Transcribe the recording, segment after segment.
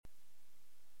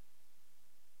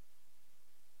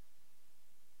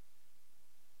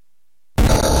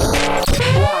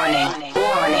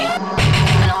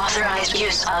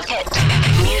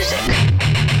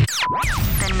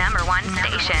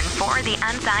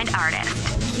find artists.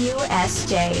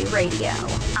 QSJ Radio.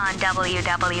 On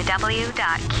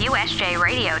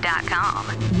www.qsjradio.com.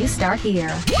 You start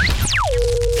here.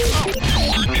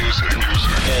 Music.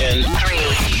 In 3,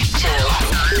 2,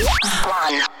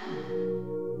 1.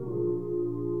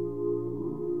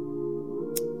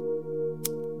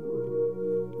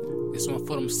 This one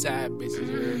for them side bitches,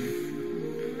 you heard me?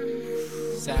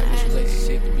 Side bitch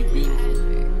relationship can be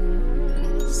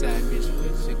beautiful. Side bitch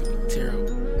relationship can be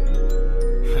terrible.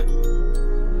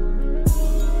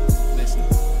 Listen,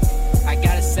 I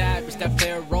got a side bitch that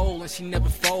play a role and she never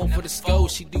fold for the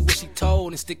scope. She do what she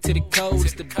told and stick to the code.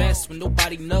 It's the best when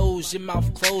nobody knows. Your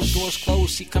mouth closed, doors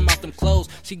closed. She come out them clothes.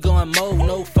 She going mode,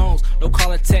 no phones, no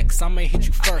call or text. I'ma hit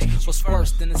you first. What's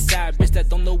worse than a side bitch that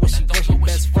don't know what she does? Your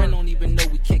best friend don't even know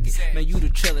we kick it. Man, you the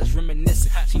trillers,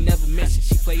 reminiscent. She never mentioned.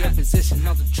 She play her position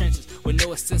out the trenches with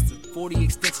no assistance. 40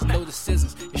 extensions, no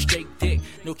decisions. It's straight dick,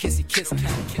 no kissy kissing.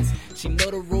 She know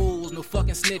the rules, no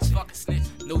fucking snitching.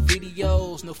 No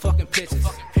videos, no fucking pictures.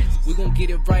 We gon' get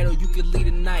it right, or you can leave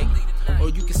the night, or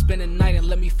you can spend the night and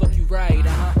let me fuck you right.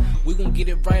 We gon' get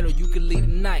it right, or you can leave the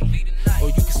night, or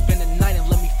you can spend the night and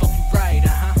let me fuck you right.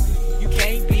 You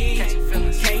can't be,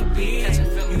 can't be, you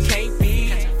can't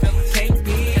be, can't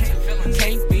be,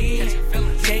 can't be, can't be,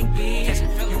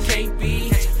 you can't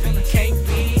be, can't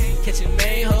be. Catching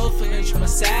main hoe feelings from a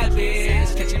side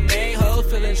bitch. Catching main hoe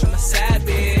feelings from a side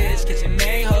bitch. Catching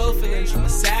main hoe feelings from a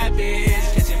side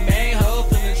bitch. Catching main hoe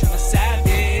feelings from a side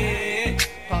bitch.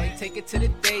 Probably take it to the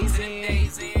days in.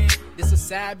 This a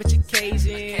side bitch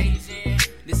occasion.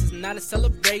 This is not a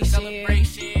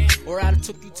celebration. Or I'd have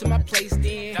took you to my place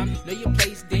then. Know your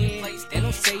place then. And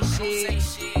don't say shit.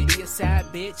 Be a side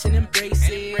bitch and embrace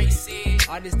it.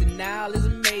 All this denial is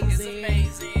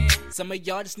amazing. Some of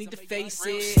y'all just need to face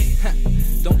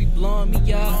it. Don't be blowing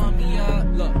me up.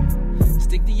 Look,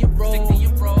 stick to your role. You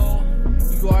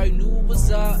already knew what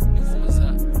was up.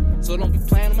 So don't be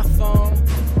playing on my phone.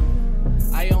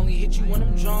 I only hit you when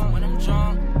I'm drunk.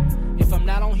 If I'm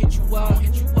not, I don't hit you up. You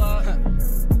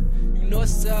know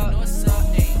what's up. All my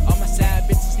side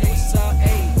bitches know what's up.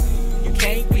 You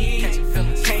can't be,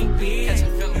 can't be,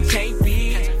 you can't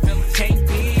be, can't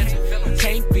be,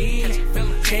 can't be,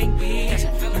 can't be,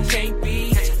 can't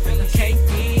be, can't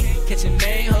be. Catching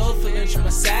main hoe feelings from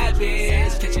a side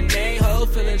bitch. Catching main hoe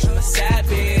feelings from a side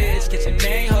bitch. Catching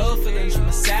main hoe feelings from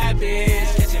a side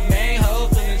bitch. Catching main hoe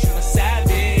feelings from a side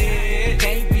bitch.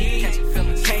 Can't be,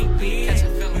 can't be, can't be,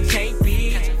 can't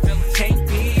be,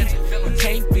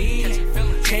 can't be,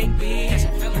 can't be,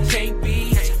 can't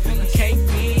be, can't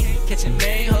be. Catching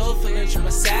main hoe feelings from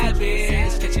a side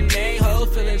bitch. Catching main hoe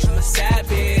feelings from a side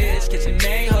bitch. Catching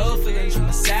main hoe feelings from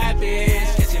a side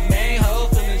bitch. Catching main hoe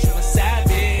feelings from a side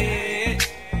bitch.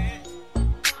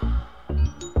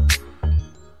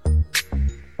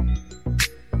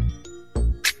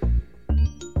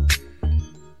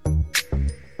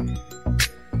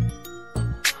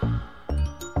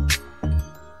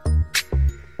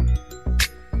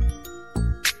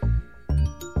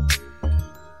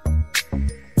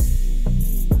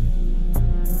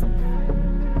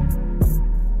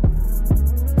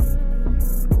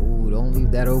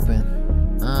 That open.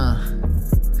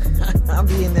 I'll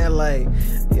be in there like,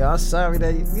 y'all sorry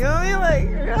that you know what I mean? Like,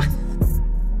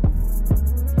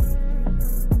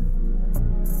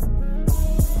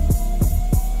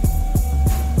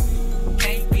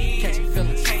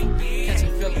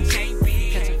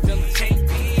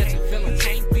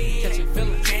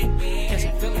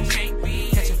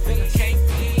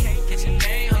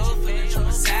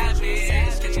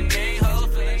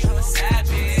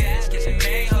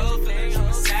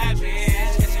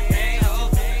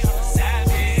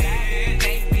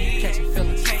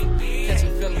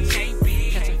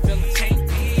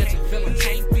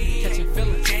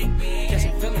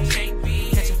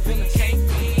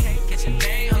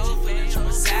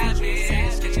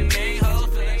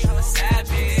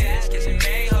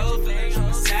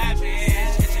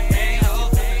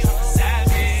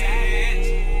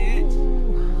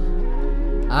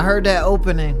 I heard that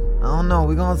opening. I don't know.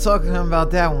 We're gonna talk to him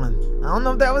about that one. I don't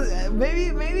know if that was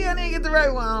maybe I didn't get the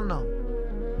right one. I don't know.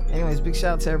 Anyways, big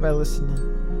shout out to everybody listening.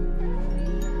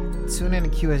 Tune in to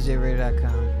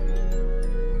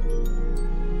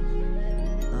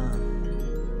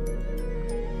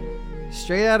QSJRadio.com.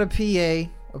 Straight out of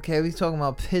PA. Okay, we talking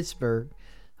about Pittsburgh,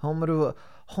 home of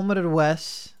the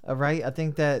West. All right, I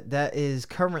think that is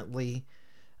currently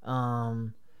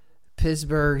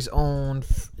Pittsburgh's own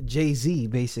Jay-Z,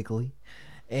 basically.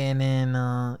 And then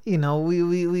we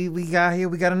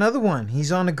got another one.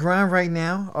 He's on the grind right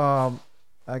now.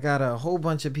 I got a whole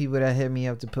bunch of people that hit me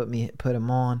up to put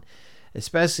him on,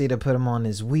 especially to put him on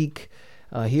this week.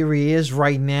 Here he is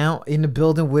right now in the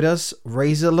building with us,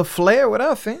 Razor LaFlare. What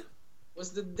up, fam?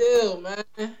 What's the deal, man?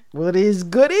 What is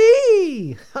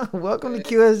goody? Welcome to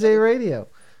QSJ Radio.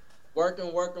 Working.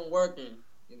 You know what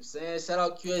I'm saying? Shout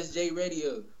out QSJ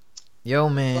Radio. Yo,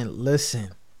 man, listen.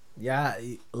 Yeah,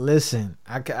 listen.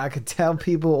 I could tell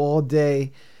people all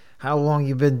day how long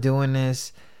you've been doing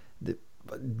this,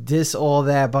 all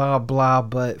that, blah blah.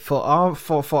 But for our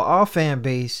fan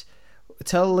base,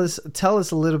 tell us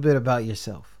a little bit about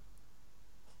yourself.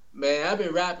 Man, I've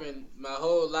been rapping my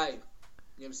whole life. You know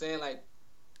what I'm saying? Like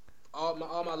all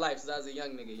my life since I was a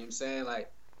young nigga. You know what I'm saying?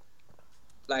 Like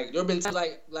there been times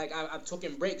like I've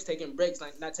taken breaks,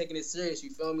 like not taking it serious. You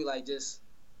feel me? Like just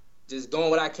doing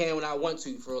what I can when I want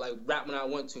to, for like rap when I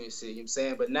want to and shit. You know what I'm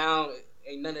saying? But now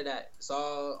ain't none of that. It's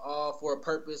all for a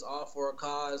purpose, all for a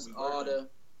cause, all to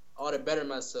better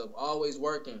myself. Always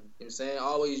working. You know what I'm saying?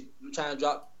 Always trying to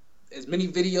drop as many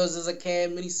videos as I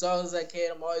can, many songs as I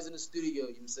can. I'm always in the studio. You know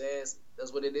what I'm saying?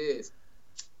 That's what it is.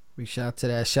 We shout to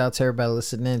that. Shout to everybody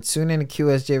listening. Tune in to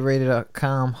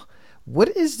QSJRadio.com. What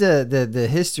is the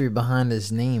history behind this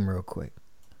name, real quick?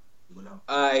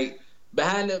 Alright,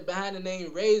 behind the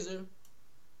name Razor, you know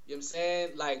what I'm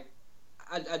saying? Like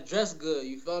I dress good,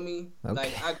 you feel me? Okay.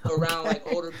 Like I go around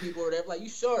like older people or whatever, like you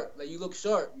short, like you look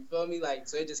short, you feel me? Like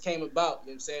so it just came about, you know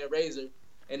what I'm saying? Razor.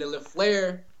 And the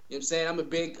LaFlare, you know what I'm saying?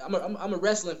 I'm a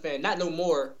wrestling fan, not no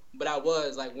more, but I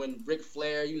was like when Ric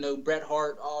Flair, you know, Bret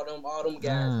Hart, all them guys, you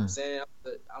know what I'm saying?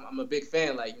 I'm a big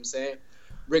fan, like, you know what I'm saying?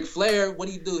 Ric Flair, what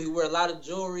he do? He wear a lot of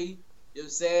jewelry. You know what I'm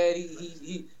saying?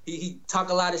 He talk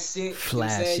a lot of shit.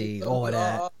 Flashy, you know all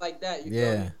that. All like that. You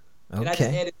yeah. feel me? And I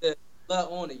just added the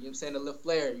on it. You know what I'm saying? The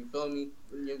LaFlare. You feel me? You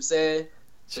know what I'm saying?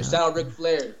 So shout out Ric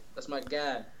Flair. That's my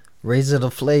guy. Razor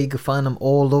LaFlare. You can find them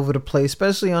all over the place,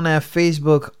 especially on that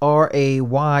Facebook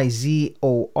RAYZOR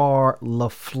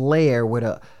LaFlare with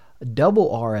a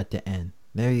double R at the end.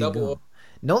 There you go.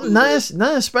 No,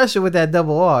 nothing special with that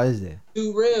double R, is there?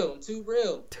 Too real.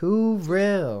 Too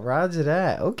real. Roger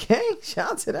that. Okay,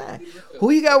 shout out to that.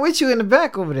 Who you got with you in the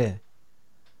back over there?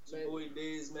 Boy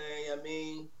Diz, man. I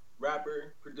mean,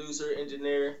 rapper, producer,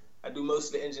 engineer. I do most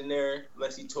of the engineering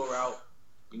unless he tore out.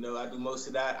 You know, I do most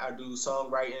of that. I do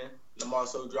songwriting. I'm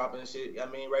also dropping shit. I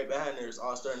mean, right behind there is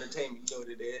All Star Entertainment. You know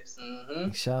what it is.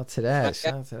 Mm-hmm. Shout out to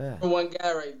that. One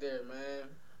guy right there, man.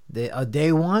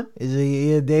 Day one? Is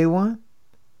it day one?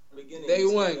 Day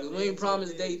one, because we ain't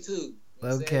promised day two.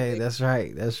 Okay, that's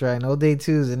right. No day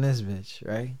twos in this bitch,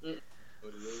 right?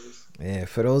 Yeah,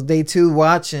 for those day two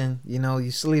watching, you know,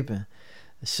 you sleeping.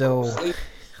 So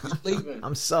sleeping.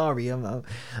 I'm sorry. I'm not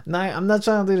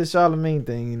trying to do the Charlemagne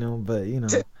thing, you know, but you know,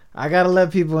 I gotta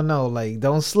let people know, like,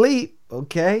 don't sleep,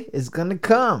 okay? It's gonna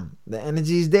come. The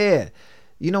energy's there.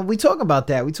 You know, we talk about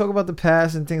that. We talk about the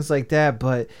past and things like that,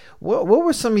 but what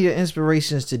were some of your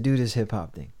inspirations to do this hip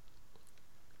hop thing?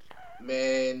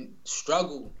 Man,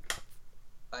 struggle.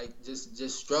 Like just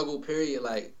struggle, period.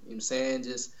 Like, you know what I'm saying?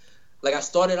 Just like I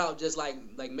started out just like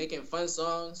making fun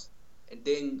songs, and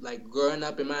then like growing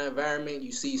up in my environment,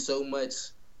 you see so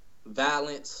much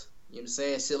violence, you know what I'm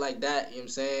saying? Shit like that, you know what I'm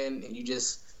saying? And you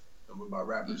just about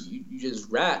rappers. You just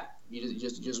rap. You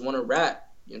just want to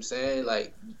rap. You know what I'm saying?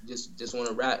 Like just want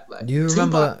to rap. Like, do you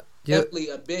remember definitely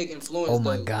a big influence. Oh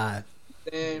my though. God.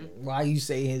 Damn. Why you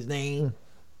say his name?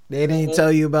 They didn't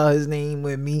tell you about his name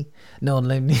with me. No,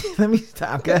 let me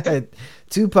stop. Go ahead.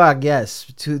 Tupac,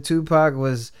 yes. Tupac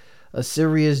was a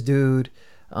serious dude.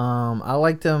 I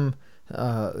liked him.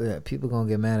 People gonna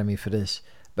get mad at me for this,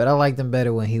 but I liked him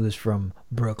better when he was from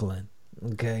Brooklyn.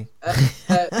 Okay.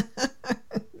 I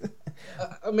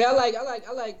mean, I like, you know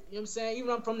what I'm saying? Even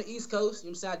though I'm from the East Coast, you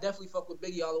know what I'm saying? I definitely fuck with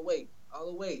Biggie all the way, you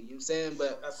know what I'm saying?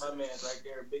 But that's my man right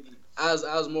there, Biggie. I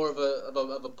was more of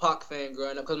a Pac fan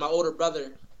growing up, because my older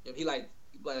brother, he like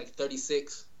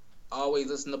 36, always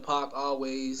listen to Pac,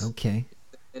 always. Okay.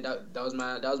 And that was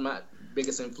my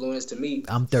biggest influence to me.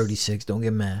 I'm 36, don't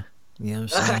get mad. You know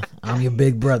what I'm saying? I'm your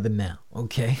big brother now,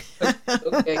 okay?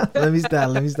 Okay. Let me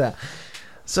stop.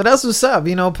 So that's what's up.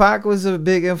 You know, Pac was a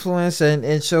big influence,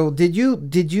 and so did you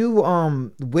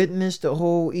witness the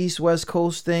whole East-West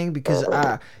Coast thing? Because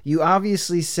you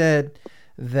obviously said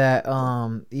that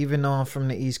even though I'm from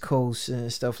the East Coast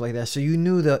and stuff like that, so you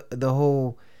knew the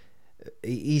whole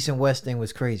East and West thing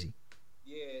was crazy.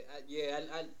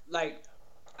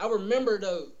 I remember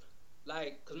though,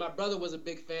 like, cause my brother was a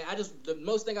big fan. The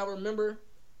most thing I remember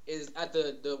is at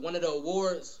the one of the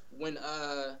awards when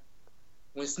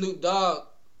Snoop Dogg,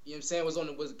 you know what I'm saying,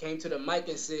 came to the mic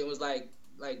and said, it was like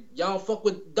y'all don't fuck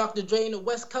with Dr. Dre in the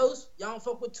West Coast, y'all don't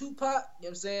fuck with Tupac, you know what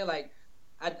I'm saying? Like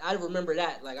I remember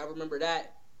that,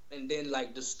 and then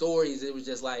like the stories, it was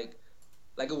just like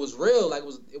it was real. Like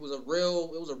it was a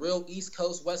real East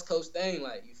Coast, West Coast thing.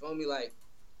 Like, you feel me? Like,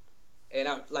 and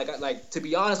I like to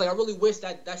be honest, like I really wish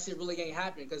that shit really ain't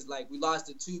happened, because like we lost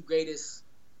the two greatest.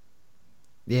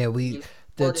 Yeah,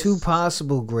 the two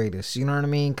possible greatest. You know what I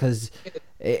mean? Because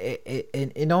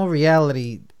in all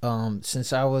reality,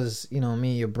 since I was, me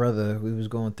and your brother, we was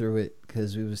going through it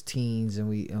because we was teens and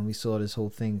we saw this whole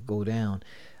thing go down.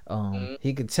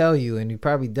 He could tell you, and he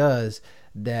probably does,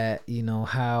 that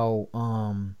how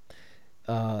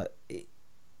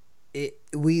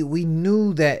we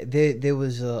knew that there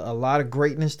was a lot of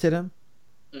greatness to them,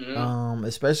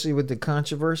 especially with the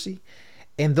controversy,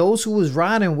 and those who was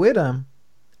riding with them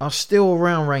are still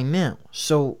around right now.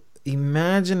 So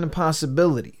imagine the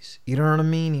possibilities. You know what I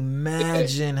mean?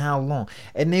 Imagine how long.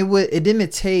 And it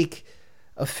didn't take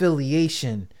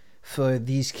affiliation for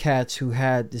these cats who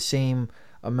had the same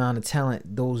amount of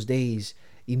talent those days.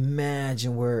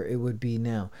 Imagine where it would be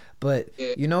now. But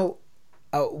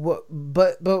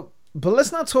but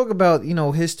let's not talk about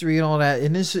history and all that.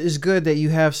 And this is good that you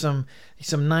have some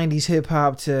 90s hip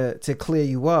hop to clear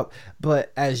you up.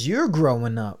 But as you're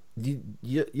growing up,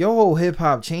 your whole hip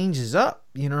hop changes up.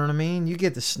 You know what I mean? You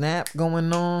get the snap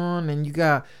going on, and you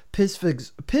got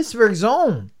Pittsburgh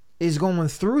Zone is going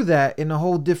through that in a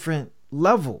whole different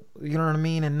level. You know what I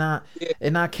mean? And not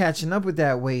catching up with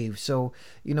that wave. So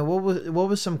what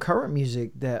was some current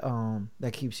music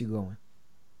that keeps you going?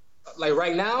 Like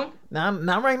right now?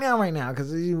 Not right now,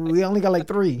 because we only got like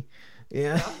 3.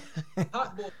 Yeah.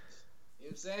 Hot Boys. You know what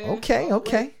I'm saying?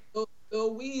 Okay.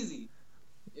 Lil Weezy. You know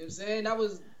what I'm saying? That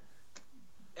was,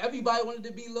 everybody wanted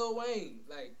to be Lil Wayne.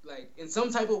 Like in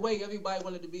some type of way, everybody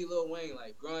wanted to be Lil Wayne.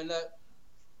 Like growing up,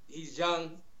 he's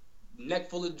young, neck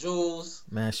full of jewels,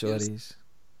 mad shorties,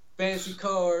 fancy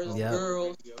cars,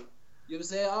 girls. You know what I'm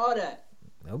saying? All that.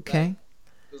 Okay. Like,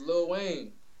 it was Lil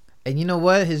Wayne. And you know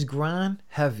what? His grind,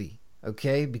 heavy.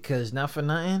 Okay? Because not for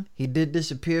nothing, he did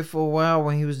disappear for a while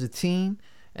when he was a teen,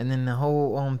 and then the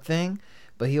whole thing.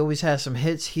 But he always had some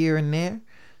hits here and there.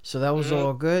 So that was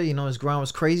all good. His grind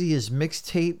was crazy. His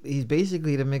mixtape, he's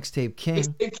basically the mixtape king.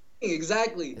 Mixtape king,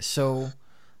 exactly. So,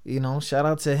 shout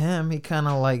out to him. He kind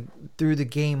of like threw the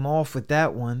game off with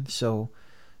that one. So,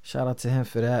 shout out to him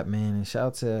for that, man. And shout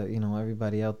out to,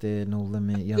 everybody out there, No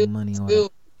Limit, Young Money, all that.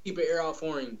 Keep an ear out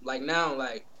for him. Like now,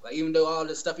 like even though all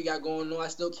the stuff he got going on, I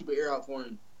still keep an ear out for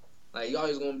him. Like he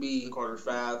always gonna be Carter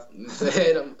 5.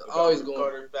 I'm always going.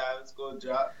 Carter 5 is gonna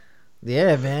drop.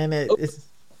 Yeah, man. It's.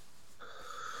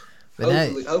 But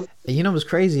hopefully. And what's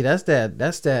crazy? That's that.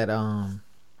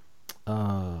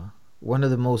 One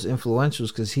of the most influentials,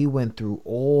 because he went through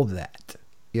all that.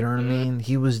 You know what I mean?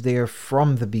 He was there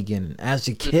from the beginning as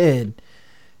a kid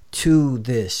to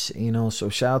this. So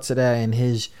shout out to that and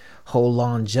his whole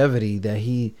longevity that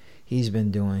he's been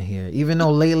doing here, even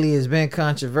though lately it's been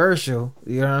controversial,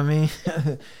 you know what I mean?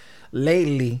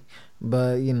 Lately,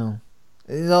 but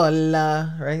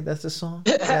Lola, right? That's the song.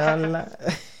 Lola.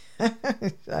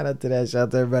 Shout out to that. Shout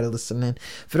out to everybody listening.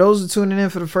 For those who are tuning in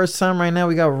for the first time right now,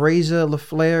 we got Razor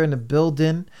LaFleur in the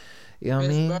building. You know what I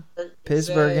mean?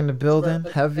 Pittsburgh in the building.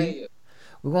 Heavy.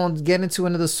 We're going to get into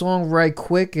another song right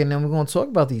quick, and then we're going to talk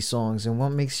about these songs and what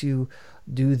makes you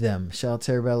do them. Shout out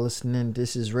to everybody listening.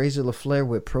 This is Razor LaFleur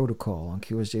with Protocol on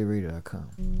QSJRadio.com.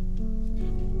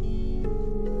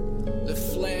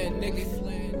 LaFleur, nigga.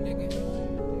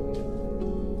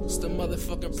 It's the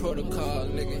motherfucking Protocol,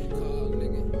 nigga.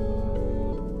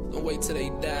 Don't wait till they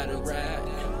die to ride.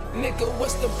 Nigga,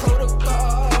 what's the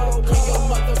protocol? When your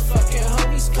motherfucking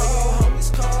homies call.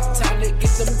 Time to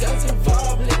get them guns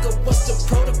involved. Nigga, what's the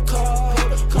protocol?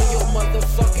 When your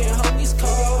motherfucking homies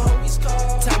call.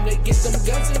 Time to get them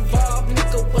guns involved.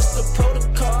 Nigga, what's the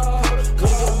protocol?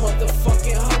 When your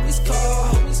motherfucking homies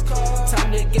call.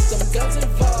 Time to get them guns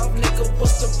involved. Nigga,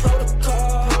 what's the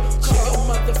protocol? When your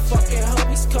motherfucking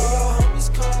homies call.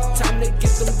 Time to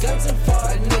get them guns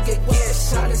involved. Nigga, get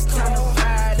shot. It's time to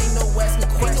ride. Ain't no asking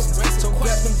questions. So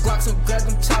grab them Glocks and grab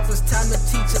them choppers. Time to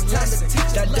teach a lesson.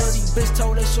 That dirty bitch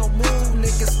told us your move.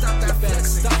 Nigga, stop that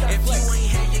flexing. If you ain't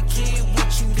had your kid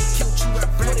with you, they killed you at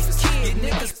breakfast. Your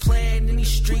niggas playing in these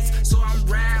streets, so I'm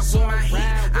riding with my heat.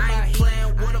 I ain't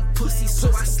playing with a pussy, so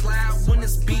I slide when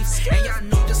it's beef. And y'all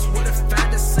know just where to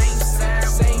find the same side.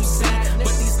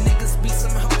 But these niggas be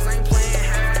some hoes, I ain't playing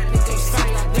high. Niggas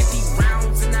fight 50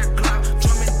 rounds in that Glock,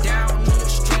 drumming down on the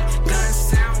street. Gun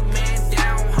sound, man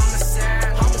down,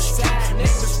 homicide.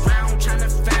 Niggas round, tryna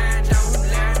find out who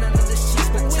lying under the sheets.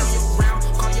 But tell you round,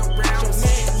 call your round,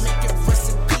 man, make it rest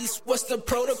in peace. What's the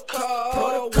protocol?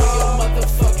 When your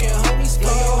motherfucking homies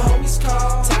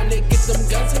call. Time to get them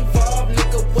guns involved,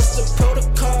 nigga. What's the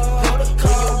protocol? When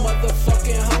your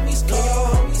motherfucking homies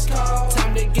call. Time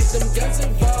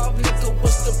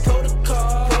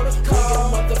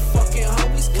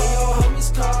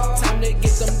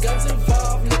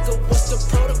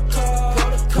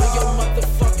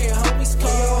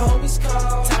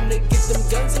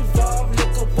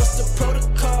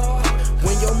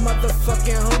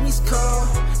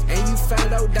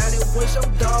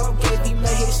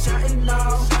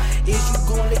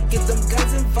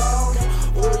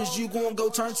go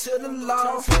turn to the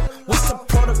law. What's the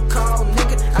protocol,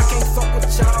 nigga? I can't fuck with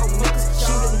y'all niggas.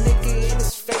 Shoot a nigga in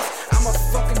his face. I'm a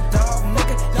fucking dog,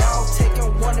 nigga. Y'all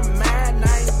taking one of mine.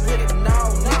 I ain't with it, no,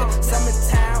 nigga.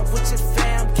 Summertime with your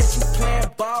fam, catch you playing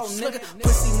ball, nigga.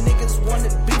 Pussy niggas wanna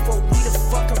beef, or we the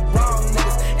fucking wrong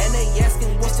niggas. And they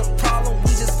asking what's the problem,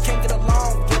 we just can't get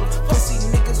along with them. Pussy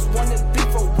niggas wanna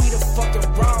beef, or we the fucking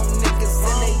wrong niggas.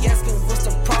 And they asking what's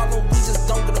the problem, we just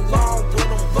don't get along with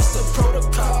them. What's the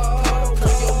protocol?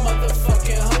 Where your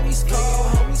motherfucking homies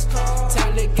call?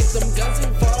 Time to get them guns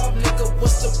involved, nigga.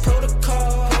 What's the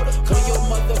protocol? Where your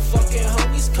motherfucking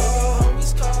homies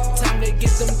call? Time to get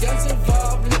them guns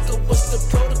involved, nigga. What's the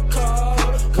protocol?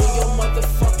 Where your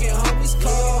motherfucking homies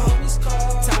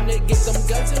call? Time to get them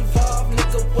guns involved,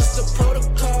 nigga. What's the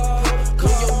protocol?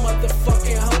 Where your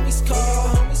motherfucking homies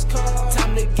call?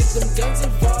 Time to get them guns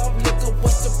involved, nigga.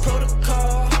 What's the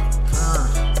protocol?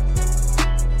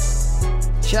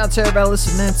 Shout out to everybody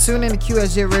listening. Tune in to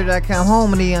QSJRadio.com,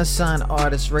 home of the unsigned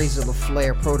artist Razor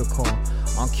LaFlare Protocol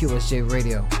on QSJ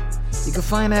Radio. You can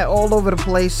find that all over the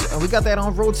place. We got that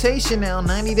on rotation now,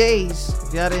 90 days.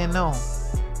 If y'all didn't know,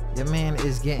 your man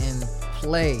is getting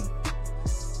play.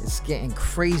 It's getting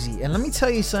crazy. And let me tell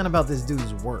you something about this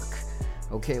dude's work.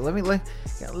 Okay, let me let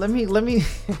me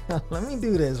let me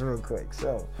do this real quick.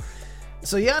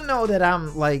 So y'all know that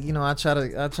I'm like, you know, I try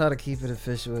to keep it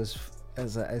official as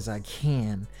I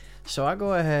can. So I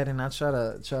go ahead and I try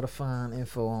to find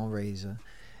info on Razor.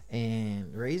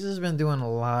 And Razor's been doing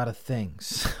a lot of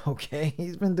things, okay?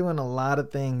 He's been doing a lot of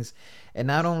things. And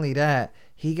not only that,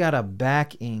 he got a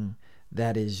backing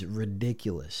that is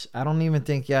ridiculous. I don't even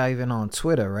think y'all even on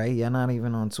Twitter, right? Y'all not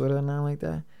even on Twitter now like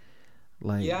that?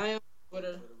 Like, Yeah, I am on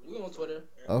Twitter. We on Twitter.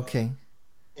 Okay.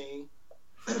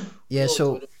 Yeah,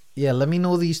 so yeah, let me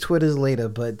know these Twitters later.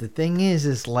 But the thing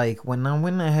is like when I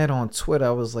went ahead on Twitter,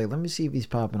 I was like, let me see if he's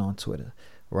popping on Twitter,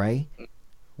 right?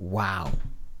 Wow.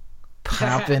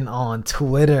 Popping on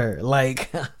Twitter.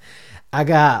 Like, I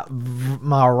got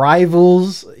my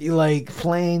rivals like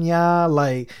playing y'all,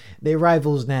 like they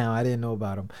rivals now. I didn't know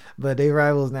about them, but they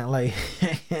rivals now. Like,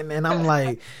 and I'm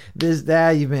like, this,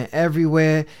 that, you've been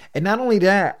everywhere. And not only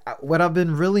that, what I've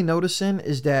been really noticing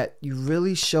is that you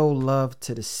really show love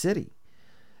to the city.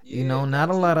 You know, not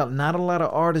a lot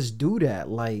of artists do that.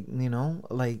 Like, you know,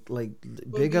 like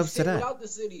big ups to that. Without the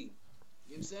city.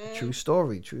 You know what I'm saying?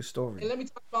 True story. And let me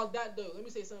talk about that though. Let me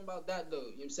say something about that though. You know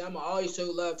what I'm saying? I'm gonna always show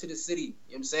love to the city. You know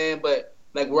what I'm saying? But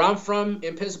like where I'm from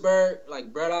in Pittsburgh,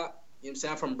 like Braddock, you know what I'm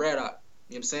saying? I'm from Braddock. You know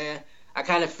what I'm saying? I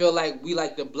kind of feel like we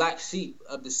like the black sheep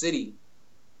of the city. You know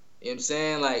what I'm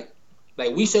saying? Like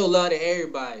we show love to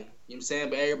everybody. You know what I'm saying?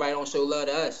 But everybody don't show love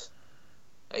to us.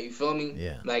 Like, you feel me?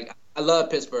 Yeah. Like, I love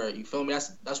Pittsburgh. You feel me?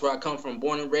 That's where I come from,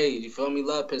 born and raised. You feel me?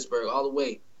 Love Pittsburgh all the way.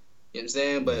 You know what I'm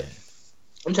saying? But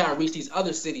I'm trying to reach these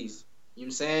other cities. You know what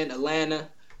I'm saying? Atlanta. You know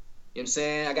what I'm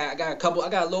saying? I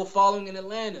got a little following in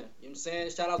Atlanta. You know what I'm saying?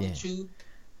 Shout out to Chew. You know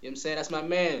what I'm saying? That's my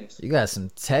man. You got some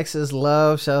Texas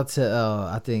love. Shout out to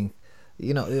I think,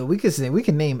 you know, we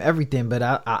can name everything, but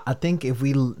I think if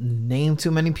we name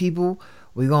too many people,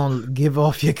 we're gonna give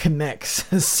off your connects.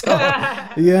 So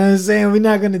you know what I'm saying? We're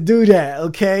not gonna do that,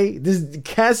 okay? This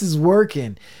cast is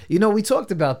working. You know, we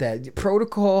talked about that.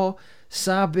 Protocol,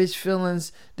 Side Bitch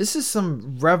Feelings. This is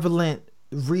some relevant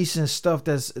recent stuff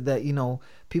that you know,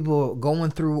 people are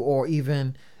going through, or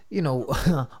even, you know,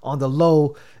 on the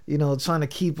low, you know, trying to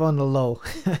keep on the low.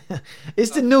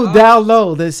 It's the new down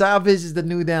low. The Side Bitch is the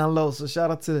new down low. So shout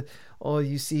out to all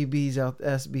you SBs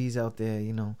out there,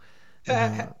 you know.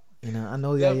 You know, I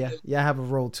know y'all have a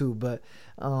role too, but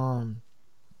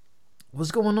what's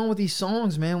going on with these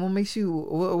songs, man? What makes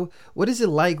you? What is it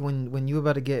like when you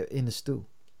about to get in the stew?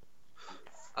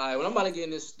 All right, when I'm about to get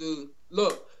in the stew,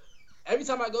 look. Every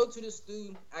time I go to the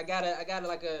stew, I got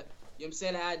like a, you know what I'm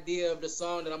saying, an idea of the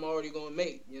song that I'm already gonna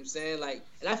make. You know what I'm saying? Like,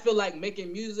 and I feel like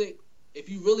making music, if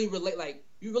you really relate, like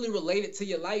you really relate it to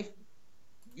your life,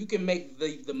 you can make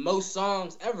the most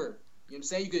songs ever. You know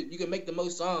what I'm saying? You could make the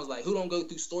most songs. Like, who don't go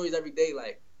through stories every day?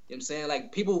 Like, you know what I'm saying?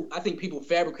 Like, I think people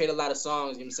fabricate a lot of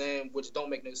songs, you know what I'm saying, which don't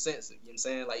make no sense. You know what I'm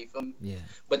saying? Like, you feel me? Yeah.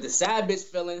 But the Side Bitch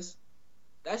Feelings,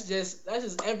 that's just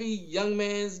every young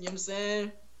man's, you know what I'm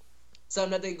saying,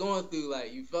 something that they going through.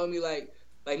 Like, you feel me? Like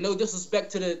no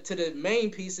disrespect to the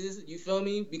main pieces, you feel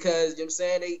me? Because, you know what I'm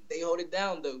saying, they hold it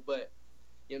down though. But,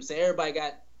 you know what I'm saying, everybody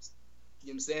got, you know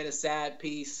what I'm saying, a side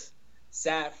piece,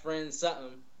 side friend,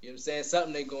 something. You know what I'm saying?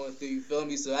 Something they going through, you feel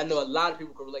me? So I know a lot of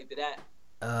people can relate to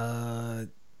that.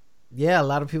 Yeah, a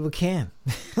lot of people can.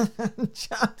 There's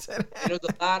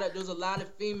a lot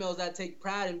of females that take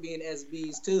pride in being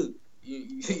SBs too.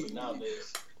 You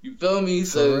feel me?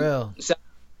 So for real. Shout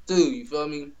out to, you feel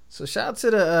me? So shout out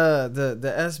to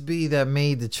the SB that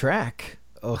made the track.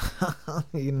 Oh,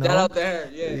 you know. Shout out there,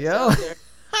 yeah. Yo. Shout out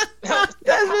there.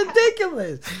 That's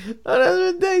ridiculous. Oh,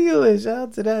 that's ridiculous. Shout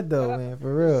out to that though, man,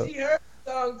 for real. She heard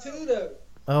the song too, though.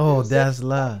 Oh, that's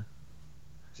love.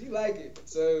 She like it,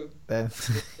 so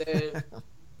That's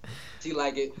she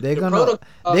like it. they're The gonna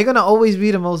protocol- they're gonna always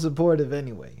be the most supportive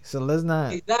anyway. So let's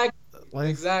not. exactly, Like-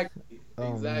 exactly, Oh,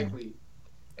 man. exactly.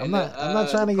 I'm not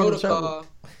trying to the get in trouble. protocol,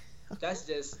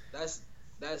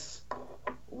 That's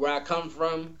where I come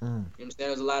from. You know what I'm saying?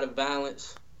 There's a lot of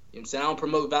violence. You know what I'm saying? I don't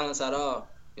promote violence at all. You know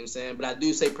what I'm saying? But I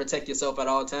do say protect yourself at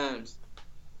all times.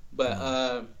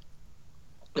 But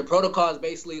the protocol is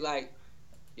basically like,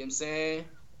 you know what I'm saying?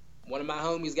 One of my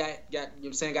homies got you know what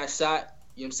I'm saying, got shot.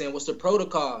 You know what I'm saying? What's the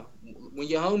protocol? When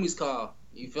your homies call.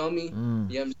 You feel me? You know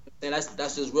what I'm saying?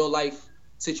 That's just real life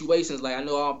situations. Like I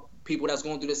know all people that's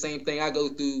going through the same thing I go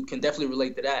through can definitely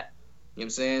relate to that. You know what I'm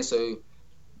saying? So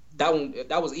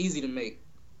that was easy to make.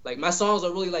 Like my songs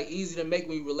are really like easy to make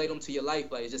when you relate them to your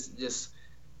life. Like just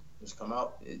come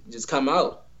out. Just come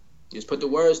out. Just put the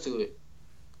words to it.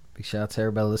 Big shout out to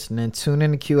everybody listening. Tune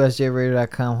in to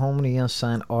QSJRadio.com, home of the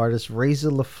unsigned artist. Razor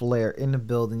LaFlare in the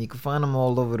building. You can find them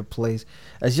all over the place.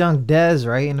 That's Young Dez,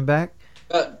 right, in the back?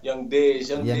 Young Diz,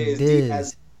 Young Diz. Diz.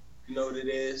 Has, you know what it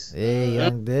is. Yeah,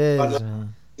 Young Dez,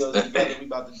 man. So together, we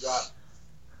about to drop.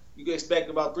 You can expect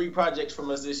about 3 projects from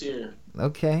us this year.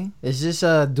 Okay. Is this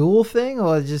a dual thing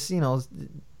or just, you know,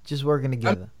 just working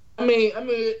together? I mean,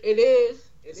 it is.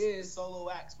 It is. Solo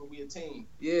acts, but we a team.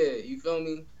 Yeah, you feel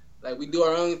me? Like we do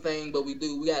our own thing, but we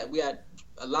got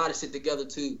a lot of shit together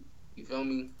too. You feel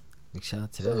me? Big shout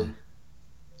out to So, that.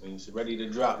 And it's ready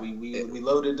to drop. We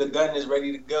loaded the gun. It's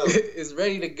ready to go. it's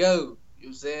ready to go. You know what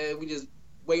I'm saying? We just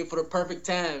waiting for the perfect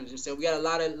times. You know what I'm saying? We got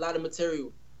a lot of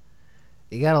material.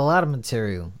 You got a lot of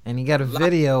material, and you got a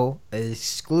video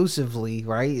exclusively,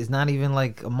 right? It's not even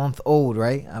like a month old,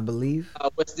 right? I believe.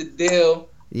 What's the deal?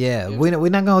 Yeah, we're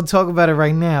not gonna talk about it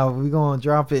right now. We're gonna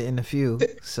drop it in a few.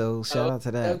 So shout out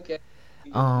to that. Okay.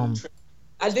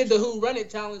 I did the Who Run It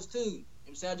challenge too. You know what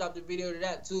I'm saying? I dropped a video to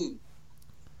that too.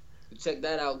 So check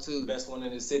that out too. Best one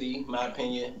in the city, my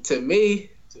opinion. To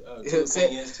me. Two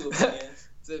opinions.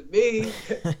 To me.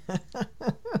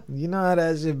 You know how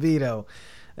that should be though.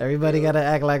 Everybody gotta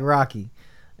act like Rocky.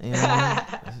 You know what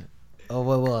I mean? Oh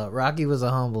well, Rocky was a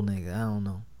humble nigga. I don't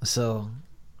know. So,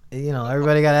 you know,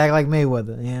 everybody gotta act like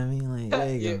Mayweather. You know what I mean? Like,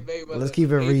 there you go. Mayweather. Let's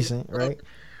keep it recent, right?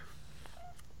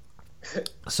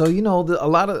 So, you know, a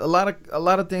lot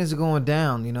of things are going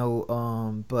down. You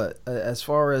know, but as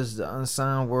far as the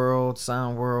unsigned world,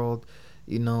 signed world,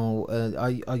 you know,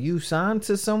 are you signed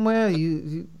to somewhere?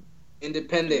 You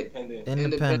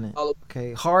Independent.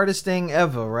 Okay, hardest thing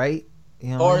ever, right?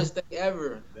 You know Hardest thing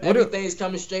ever. Everything's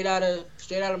coming straight out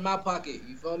of my pocket.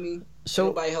 You feel me? So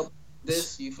nobody help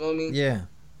this. You feel me? Yeah.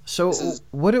 So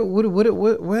what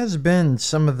has been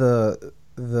some of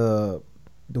the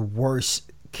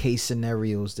worst case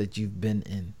scenarios that you've been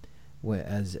in,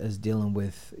 as dealing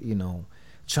with, you know,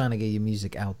 trying to get your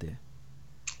music out there?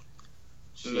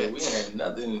 Shit, we ain't have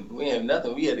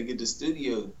nothing. We had to get the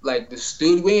studio. Like the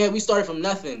studio, we started from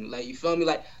nothing. Like you feel me?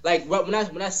 Like when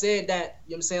I said that,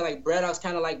 you know what I'm saying? Like Brad Ox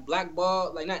kind of like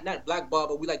blackball, like not blackball,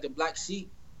 but we like the black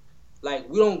sheep. Like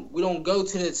we don't go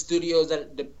to the studios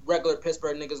that the regular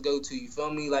Pittsburgh niggas go to. You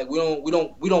feel me? Like we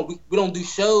don't do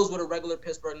shows where the regular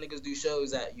Pittsburgh niggas do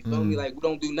shows at. You feel me? Like we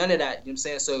don't do none of that. You know what I'm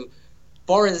saying? So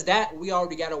far as that, we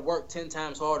already got to work 10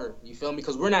 times harder. You feel me?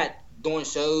 Because we're not doing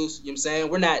shows. You know what I'm saying?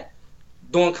 We're not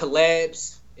doing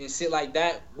collabs and shit like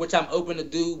that, which I'm open to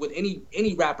do with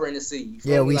any rapper in the city.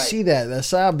 Yeah, we see that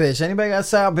side bitch. Anybody got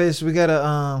side bitch? We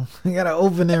gotta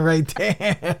open it right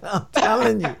there. I'm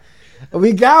telling you,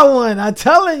 we got one. I'm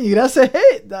telling you, that's a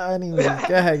hit. Anyway, go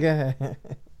ahead.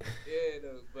 Yeah, no,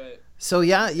 but so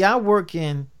y'all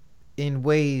working in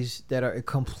ways that are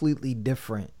completely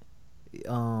different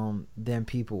than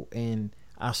people, and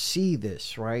I see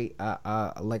this, right?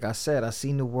 I like I said, I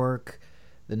seen the work.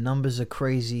 The numbers are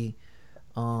crazy.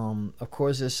 Of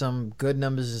course, there's some good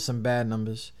numbers and some bad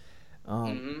numbers.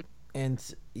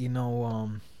 And, you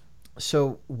know,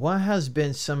 so what has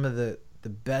been some of the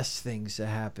best things that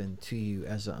happened to you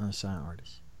as an unsigned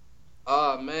artist?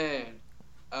 Oh, man.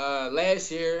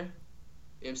 Last year, you know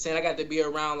what I'm saying, I got to be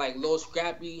around, like, Lil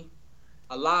Scrappy,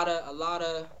 a lot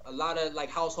of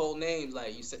like household names.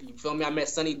 Like you feel me? I met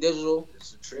Sunny Digital.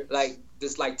 Like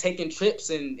just like taking trips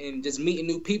and just meeting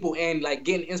new people and like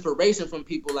getting inspiration from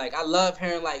people. Like I love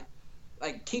hearing like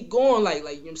keep going, like you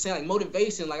know what I'm saying, like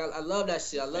motivation. Like I love that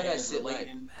shit. I love that shit. Like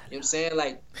you know what I'm saying,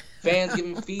 like fans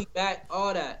giving feedback,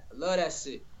 all that. I love that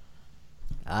shit.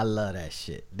 I love that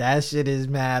shit. That shit is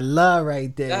mad love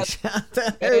right there. That's Shout out to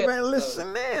mad everybody love.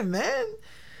 listening, man.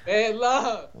 Man,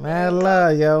 love. Mad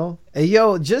love, yo. Hey,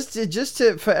 yo, just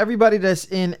to for everybody that's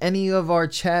in any of our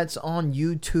chats on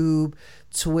YouTube,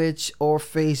 Twitch, or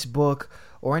Facebook,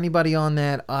 or anybody on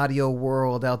that audio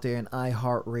world out there in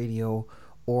iHeartRadio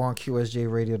or on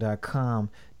QSJRadio.com,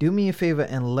 do me a favor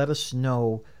and let us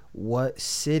know what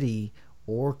city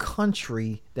or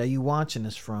country that you watching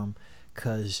us from,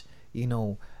 because you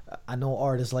know I know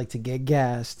artists like to get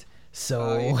gassed,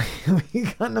 so we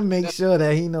gonna make sure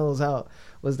that he knows how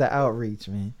was the outreach,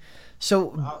 man.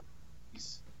 So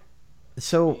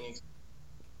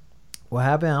what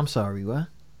happened? I'm sorry, what?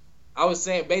 I was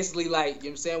saying basically, like, you know what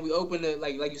I'm saying, we open the,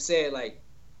 like you said, like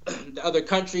the other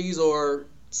countries or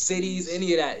cities,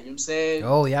 any of that, you know what I'm saying?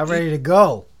 Oh, y'all ready to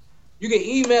go? You can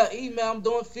email, I'm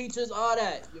doing features, all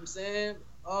that, you know what I'm saying?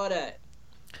 All that.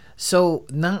 So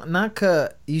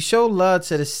Naka, you show love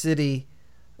to the city,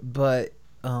 but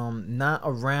not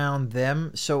around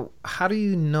them. So how do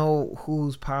you know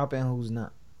who's popping, who's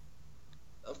not?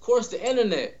 Of course, the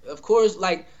internet. Of course,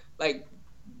 like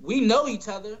we know each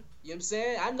other. You know what I'm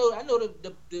saying? I know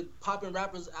the popping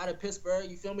rappers out of Pittsburgh.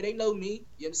 You feel me? They know me. You know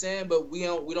what I'm saying? But we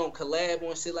don't collab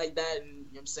on shit like that. And you know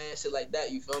what I'm saying? Shit like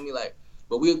that. You feel me? Like,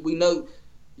 but we know. You know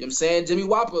what I'm saying? Jimmy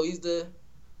Wapo. He's the.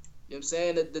 You know what I'm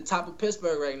saying? The top of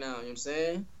Pittsburgh right now. You know what I'm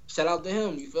saying? Shout out to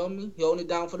him. You feel me? He holding it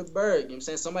down for the bird. You know what I'm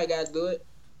saying? Somebody got to do it.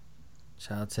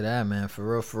 Shout out to that, man. For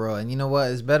real, for real. And you know what?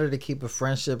 It's better to keep a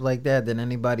friendship like that than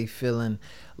anybody feeling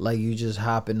like you just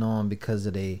hopping on because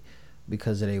of they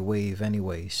wave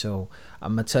anyway. So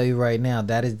I'm gonna tell you right now,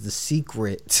 that is the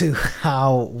secret to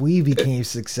how we became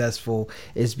successful.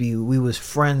 We was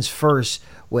friends first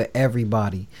with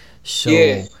everybody. So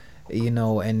you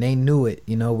know, and they knew it.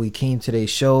 You know, we came to their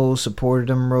shows, supported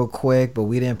them real quick, but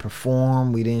we didn't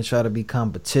perform. We didn't try to be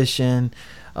competition.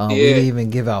 We didn't even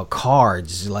give out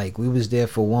cards. Like, we was there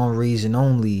for one reason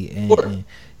only, and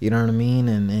you know what I mean.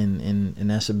 And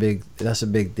that's a big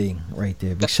thing right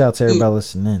there. Big shout out to everybody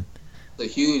listening. It's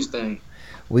a huge thing.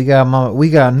 We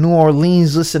got New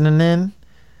Orleans listening in.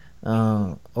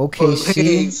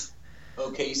 OKC's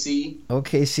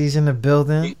in the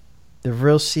building. The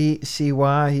real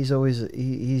CY. He's always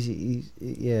he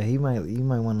might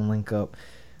want to link up.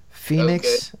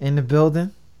 Phoenix in the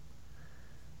building.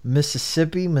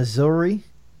 Mississippi, Missouri.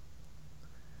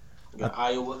 We got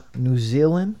Iowa. New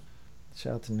Zealand.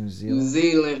 Shout out to New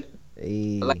Zealand.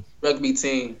 Hey. I like the rugby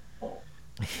team.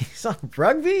 Some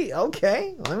rugby?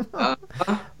 Okay. Let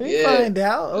me find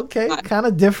out. Okay. Kind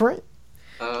of different.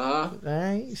 All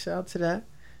right. Shout out to that.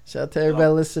 Shout out to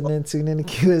everybody listening. Tune in to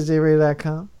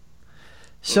QSJRadio.com.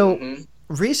 So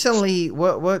recently,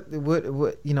 what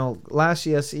you know, last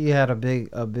year I see you had a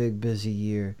big busy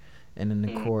year. And then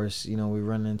of course, you know, we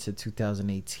run into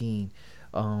 2018.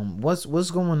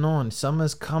 What's going on?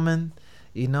 Summer's coming.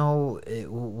 You know,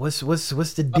 what's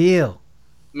the deal?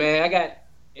 Man, I got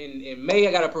in May.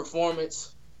 I got a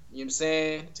performance. You know what I'm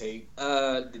saying? Tape.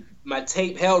 My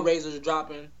tape, Hellraiser's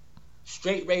dropping.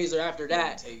 Straight Razor after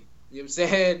that. Tape. You know what I'm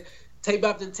saying? Tape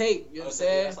after tape. You know what I'm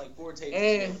saying? That's like 4 tapes.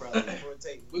 And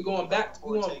we're going back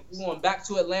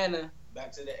to Atlanta.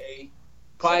 Back to the A.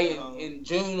 Probably in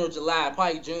June or July.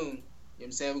 Probably June. You know what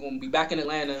I'm saying? We're going to be back in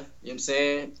Atlanta. You know what I'm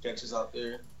saying? Sketches out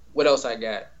there. What else I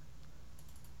got?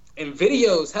 And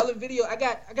videos. Hella video. I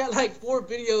got like 4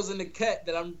 videos in the cut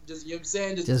that I'm just, you know what I'm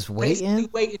saying? Just waiting?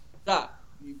 Waiting to drop.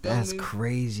 You feel That's me?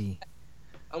 crazy.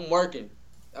 I'm working,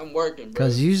 bro.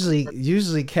 Because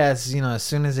usually cats, you know, as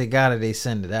soon as they got it, they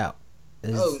send it out.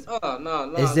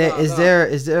 No.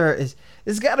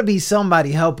 There's got to be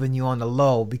somebody helping you on the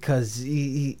low, because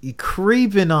you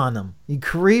creeping on them. You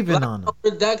creeping on them.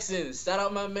 Productions. Shout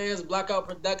out my man's Blackout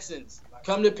Productions.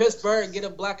 Come to Pittsburgh and get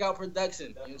a Blackout Production.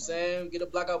 You know what I'm saying? Get a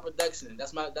Blackout Production.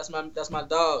 That's my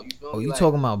dog. You feel me? Oh, you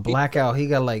talking about Blackout? He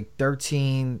got like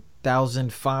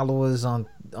 13,000 followers on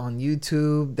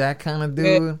YouTube. That kind of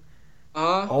dude.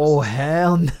 Oh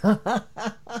hell no!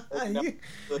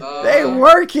 They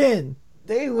working.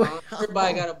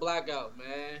 Everybody got a blackout,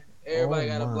 man. Everybody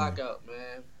got a blackout,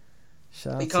 man.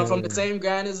 They come from the same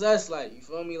grind as us, like, you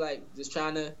feel me? Like, just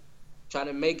trying to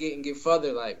make it and get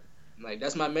further, like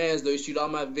that's my man's though. He shoot all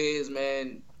my vids,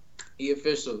 man. He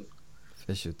official.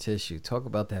 Official tissue. Talk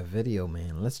about that video,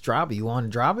 man. Let's drop it. You want to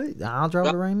drop it? I'll drop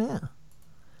it right now.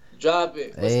 Drop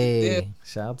it. Hey,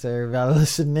 shout out to everybody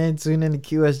listening. Tune in to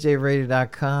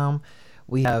QSJRadio.com.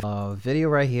 We have a video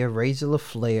right here, Razor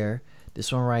LaFlare.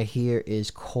 This one right here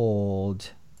is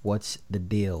called What's the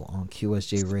Deal on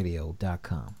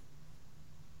QSJRadio.com.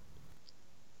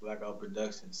 Blackout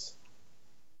Productions.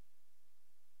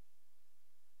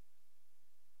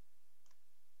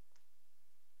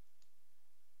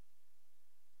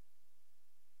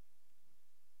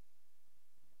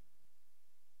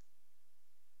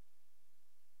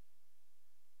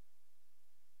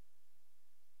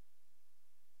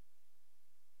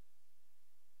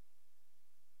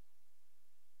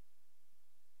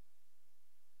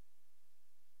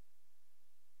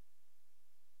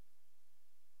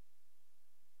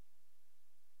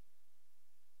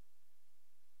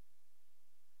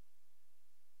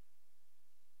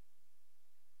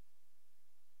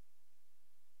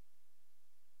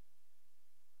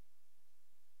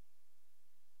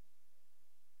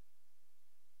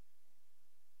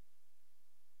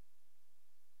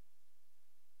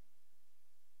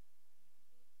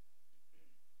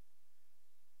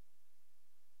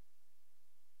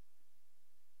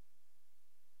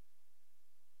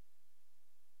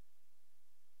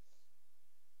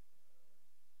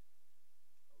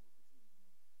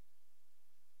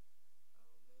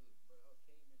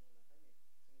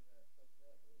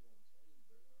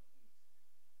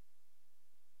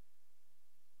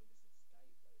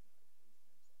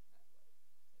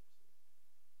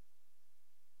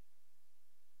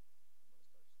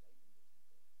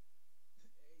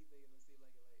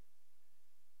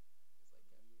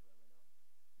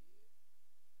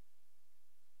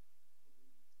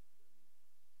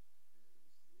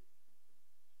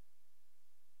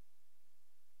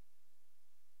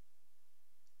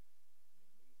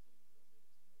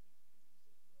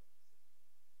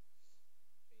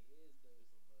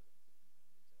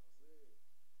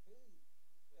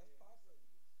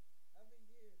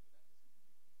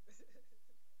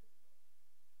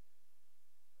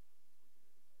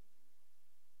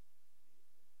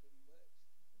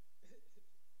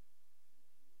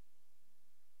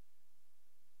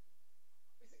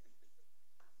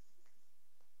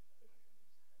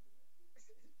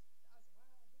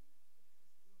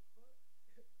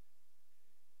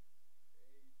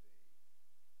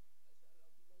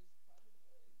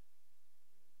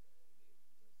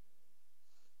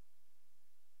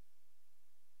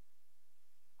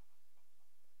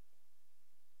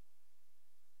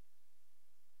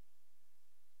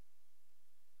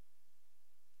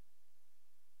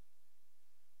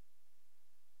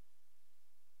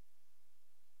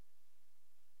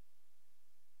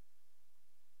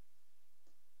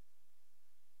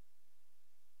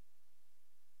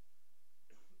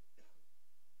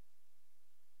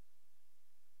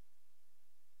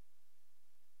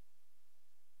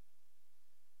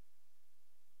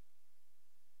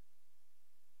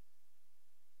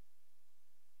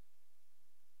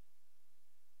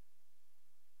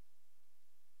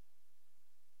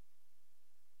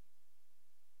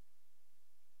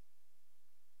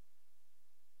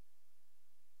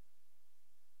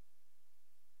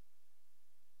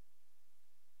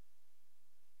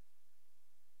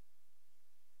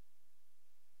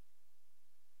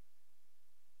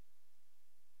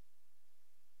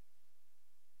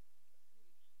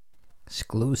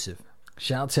 Exclusive.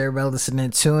 Shout out to everybody listening.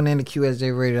 Tune in to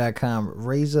QSJRadio.com.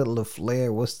 Razor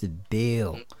LaFleur, what's the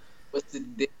deal? What's the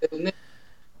deal, nigga?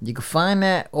 You can find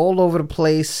that all over the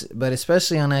place, but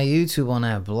especially on that YouTube on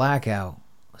that Blackout.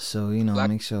 So, you know,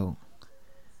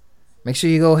 make sure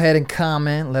you go ahead and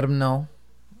comment. Let them know.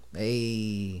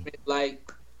 Hey.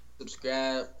 Like,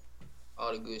 subscribe,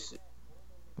 all the good shit.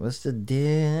 What's the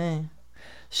deal?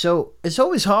 So, it's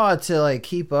always hard to, like,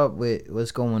 keep up with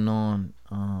what's going on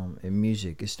in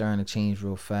music. It's starting to change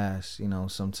real fast. You know,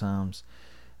 sometimes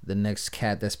the next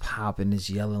cat that's popping is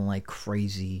yelling like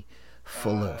crazy,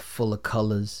 full of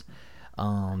colors.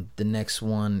 The next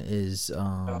one is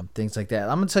things like that.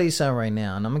 I'm gonna tell you something right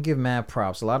now, and I'm gonna give mad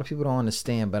props. A lot of people don't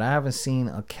understand, but I haven't seen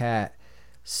a cat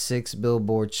 6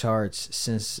 Billboard charts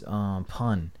since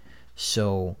Pun.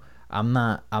 So I'm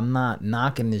not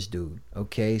knocking this dude.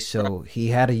 Okay, so he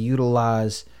had to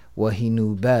utilize what he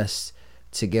knew best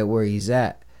to get where he's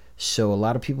at. So a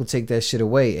lot of people take that shit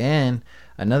away. And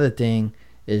another thing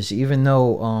is, even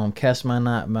though Cass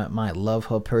might love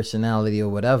her personality or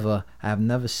whatever, I've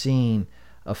never seen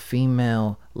a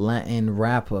female Latin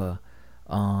rapper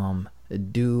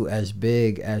do as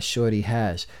big as Shorty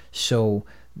has. So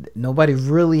nobody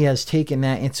really has taken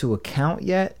that into account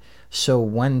yet. So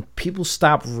when people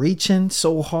stop reaching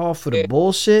so hard for the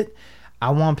bullshit, I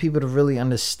want people to really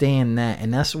understand that.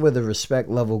 And that's where the respect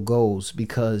level goes,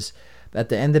 because at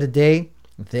the end of the day,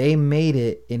 they made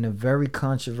it in a very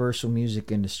controversial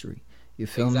music industry. You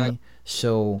feel me?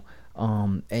 So,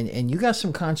 and you got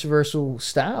some controversial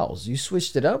styles. You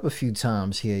switched it up a few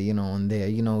times here, you know, and there,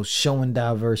 you know, showing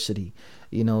diversity.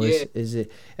 You know,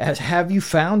 have you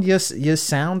found your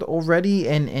sound already?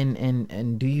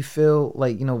 And do you feel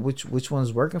like, you know, which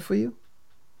one's working for you?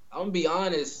 I'm gonna be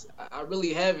honest. I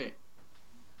really haven't.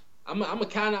 I'm a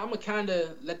kind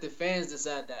of let the fans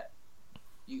decide that.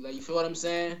 You feel what I'm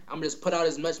saying? I'm gonna just put out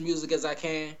as much music as I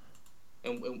can,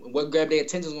 and what grab their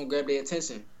attention is gonna grab their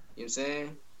attention. You know what I'm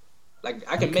saying? Like,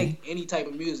 I can make any type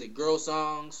of music: girl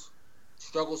songs,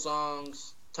 struggle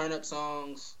songs, turn up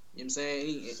songs. You know what I'm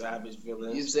saying? Savage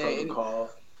villains. You know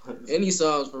what I'm saying? Any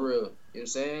songs for real. You know what I'm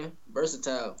saying?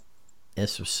 Versatile.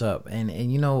 That's what's up.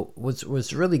 And you know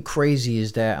what's really crazy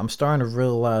is that I'm starting to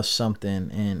realize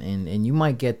something, and you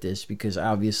might get this because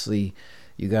obviously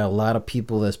you got a lot of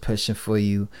people that's pushing for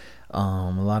you, a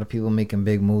lot of people making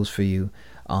big moves for you.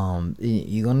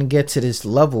 You're gonna get to this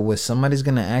level where somebody's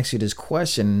gonna ask you this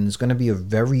question, and it's gonna be a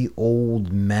very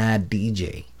old mad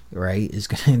DJ, right?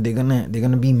 They're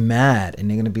gonna be mad, and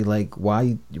they're gonna be like,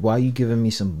 why you giving me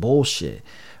some bullshit?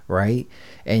 Right?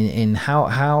 And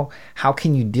how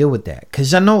can you deal with that?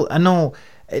 Because I know,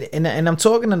 and I'm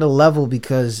talking to the level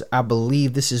because I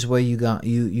believe this is where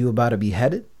you about to be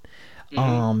headed.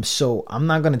 Mm-hmm. So I'm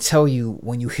not gonna tell you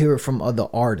when you hear it from other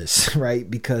artists, right?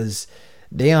 Because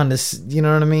they on this, you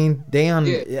know what I mean?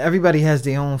 Everybody has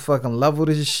their own fucking level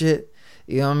to this shit.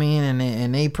 You know what I mean?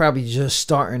 And they probably just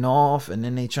starting off, and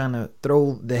then they trying to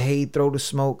throw the hate, throw the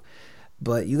smoke.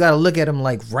 But you gotta look at them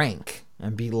like rank.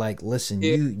 And be like, listen,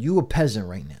 you a peasant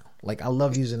right now. Like, I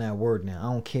love using that word now.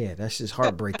 I don't care. That's just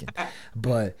heartbreaking.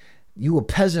 But you a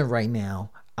peasant right now.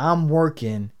 I'm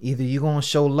working. Either you gonna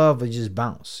show love or just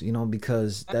bounce, you know,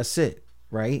 because that's it,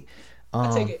 right?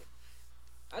 I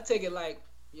take it like,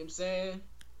 you know what I'm saying?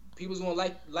 People's gonna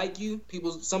like you.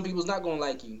 Some people's not gonna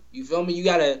like you. You feel me? You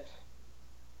gotta,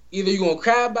 either you gonna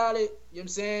cry about it, you know what I'm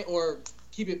saying, or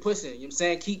keep it pushing, you know what I'm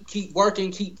saying? Keep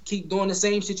working, keep doing the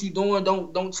same shit you doing.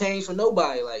 Don't change for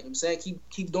nobody. Like, you know what I'm saying?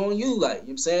 Keep doing you, like, you know what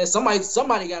I'm saying?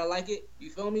 Somebody gotta like it. You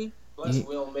feel me? Plus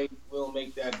we don't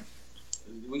make that.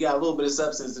 We got a little bit of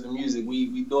substance to the music.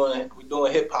 We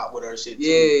doing hip hop with our shit too.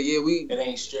 Yeah, it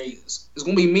ain't straight. It's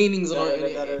gonna be meanings on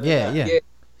it. Yeah.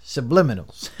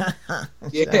 Subliminals.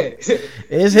 Yeah.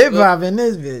 It's hip hop in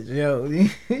this bitch, yo.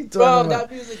 Bro,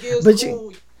 that music is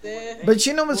cool. But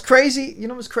you know what's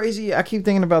crazy? I keep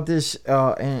thinking about this,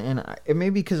 and it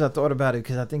may be because I thought about it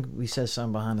because I think we said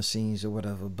something behind the scenes or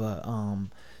whatever. But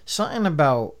something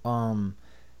about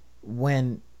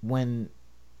when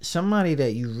somebody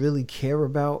that you really care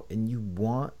about and you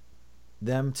want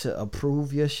them to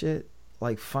approve your shit,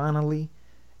 like finally,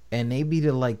 and they be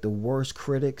the worst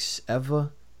critics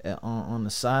ever. On the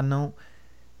side note,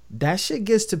 that shit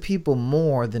gets to people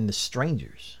more than the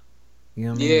strangers. You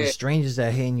know what I mean? The strangers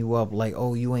that hitting you up like,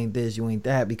 oh, you ain't this, you ain't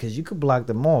that, because you could block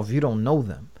them off. You don't know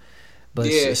them. But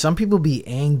some people be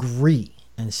angry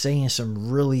and saying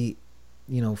some really,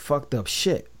 you know, fucked up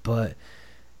shit. But,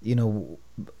 you know,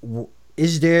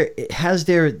 has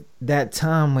there that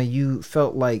time where you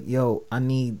felt like, yo, I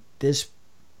need this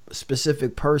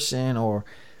specific person or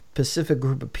specific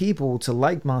group of people to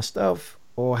like my stuff,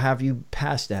 or have you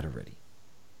passed that already?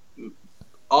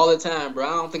 all the time, bro.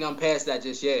 I don't think I'm past that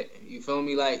just yet. You feel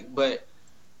me? Like, but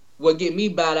what get me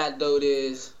by that though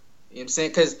is, you know what I'm saying?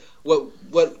 Because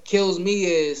what kills me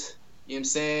is, you know what I'm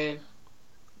saying?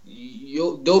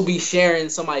 They'll be sharing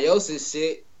somebody else's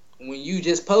shit when you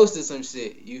just posted some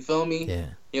shit. You feel me? Yeah.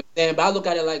 You know what I'm saying? But I look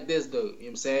at it like this though. You know what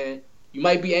I'm saying? You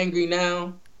might be angry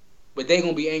now, but they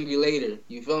gonna be angry later.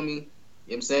 You feel me? You know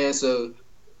what I'm saying? So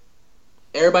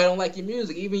everybody don't like your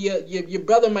music. Even your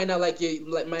brother might not like your music.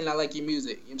 You know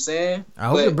what I'm saying? I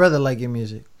hope your brother like your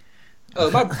music. Oh,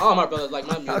 all my brothers like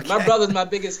my music. Okay. My brother's my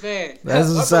biggest fan. That's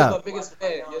my what's brother's up. my biggest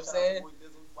fan. You know what I'm saying?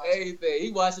 Everything.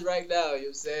 He watching right now. You know what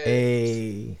I'm saying?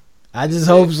 Hey, I just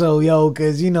hope so, yo,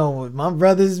 because you know my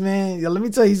brothers, man. Yo, let me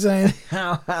tell you something.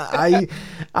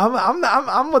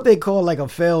 I'm what they call like a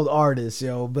failed artist,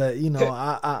 yo. But you know,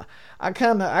 I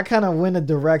kind of went a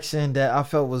direction that I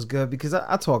felt was good because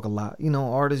I talk a lot. You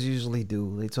know, artists usually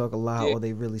do. They talk a lot, or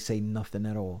they really say nothing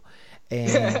at all.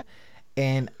 And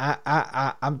and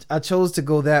I chose to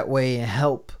go that way and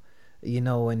help, you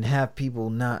know, and have people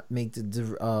not make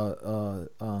the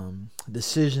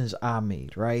decisions I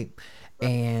made, right?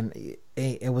 And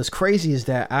it was crazy is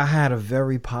that I had a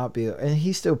very popular, and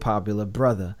he's still popular,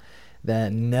 brother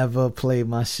that never played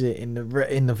my shit in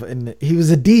the he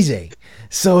was a DJ,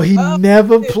 so he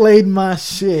never played my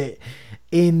shit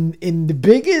in the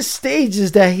biggest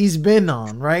stages that he's been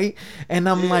on, right? And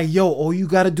I'm like, yo, all you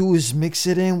gotta do is mix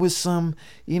it in with some,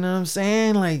 you know what I'm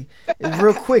saying? Like,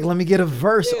 real quick, let me get a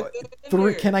verse.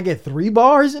 Can I get 3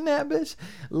 bars in that bitch?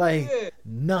 Like,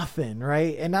 nothing,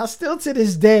 right? And I still to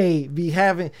this day be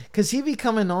having, cause he be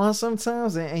coming on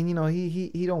sometimes, and you know,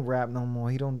 he don't rap no more.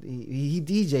 He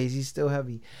DJs, he's still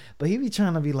heavy. But he be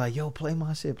trying to be like, yo, play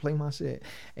my shit.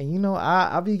 And you know,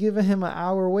 I'll be giving him an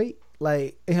hour wait.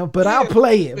 Like, but I'll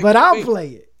play it.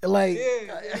 Like,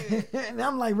 and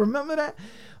I'm like, remember that?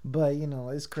 But you know,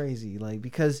 it's crazy. Like,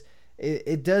 because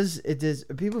it does.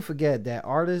 People forget that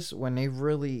artists, when they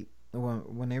really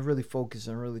focus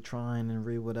and really trying and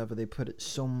really whatever, they put it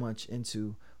so much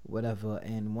into whatever.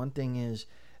 And one thing is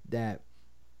that,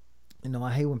 you know,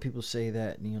 I hate when people say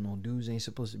that, you know, dudes ain't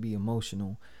supposed to be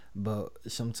emotional, but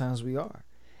sometimes we are,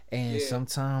 and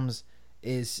sometimes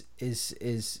is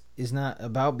not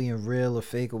about being real or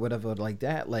fake or whatever like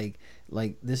that. Like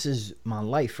this is my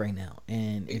life right now,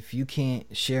 and if you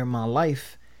can't share my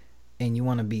life and you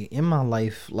want to be in my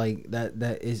life, like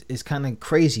that is kind of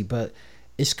crazy. But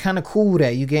it's kind of cool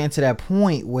that you get into that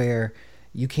point where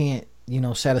you can't, you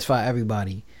know, satisfy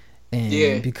everybody,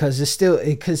 and because it's still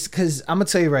because I'm gonna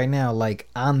tell you right now, like,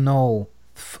 I know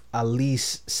at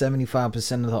least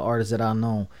 75% of the artists that I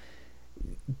know,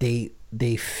 they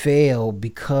fail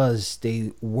because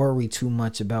they worry too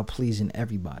much about pleasing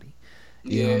everybody.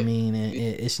 You know what I mean? And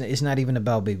it's not even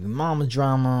about baby mama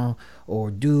drama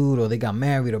or dude or they got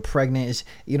married or pregnant. It's,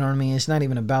 you know what I mean? It's not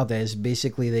even about that. It's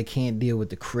basically they can't deal with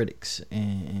the critics,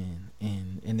 and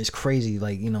it's crazy.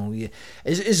 Like, you know,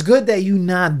 it's good that you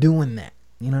not doing that.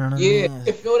 You know what I mean? Yeah,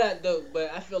 I feel that though,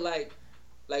 but I feel like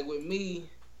with me,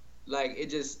 like it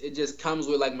just comes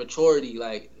with like maturity,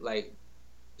 like.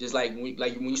 Just like when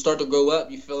you start to grow up,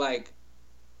 you feel like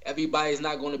everybody's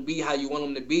not going to be how you want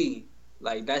them to be.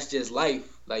 Like, that's just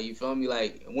life. Like, you feel me?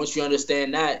 Like, once you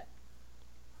understand that,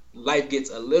 life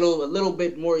gets a little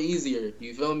bit more easier.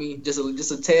 You feel me? Just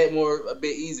a tad more, a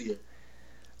bit easier.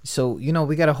 So, you know,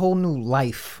 we got a whole new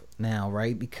life now,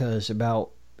 right? Because about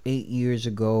 8 years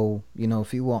ago, you know,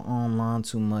 if you were online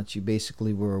too much, you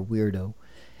basically were a weirdo.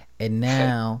 And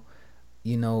now,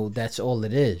 you know, that's all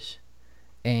it is.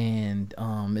 And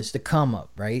it's the come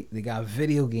up, right? They got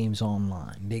video games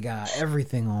online. They got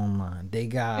everything online. They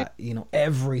got, you know,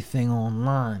 everything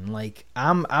online. Like,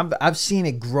 I've seen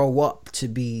it grow up to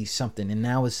be something, and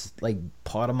now it's like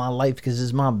part of my life because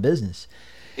it's my business.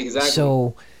 Exactly.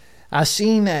 So I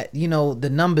seen that, you know,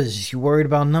 the numbers. You worried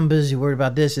about numbers. You worried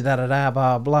about this, da da da,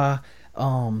 blah blah.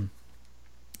 I'm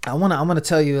gonna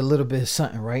tell you a little bit of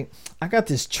something, right? I got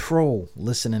this troll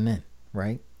listening in,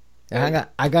 right? And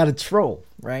I got a troll,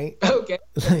 right? Okay.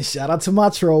 Shout out to my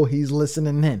troll. He's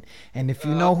listening in. And if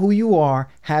you know who you are,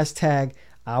 hashtag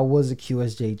I was a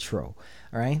QSJ troll.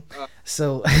 All right.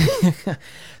 So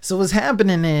what's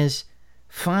happening is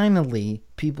finally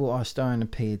people are starting to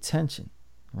pay attention,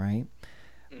 right?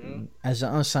 Mm-hmm. As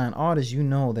an unsigned artist, you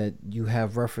know that you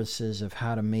have references of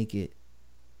how to make it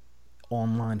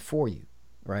online for you,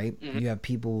 right? Mm-hmm. You have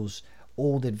people's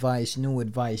old advice, new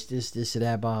advice, this,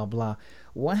 that, blah, blah.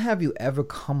 What have you ever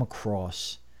come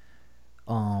across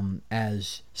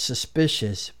as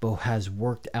suspicious but has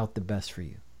worked out the best for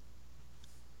you?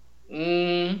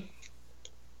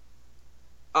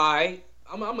 Alright,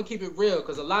 I'm gonna keep it real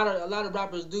because a lot of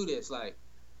rappers do this. Like,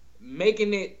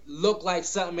 making it look like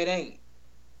something it ain't.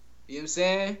 You know what I'm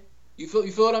saying? You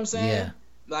feel what I'm saying? Yeah.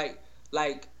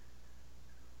 Like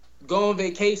go on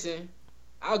vacation.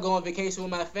 I'll go on vacation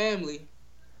with my family,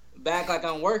 back like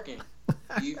I'm working.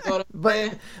 You feel what I'm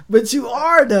saying? But you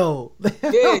are though.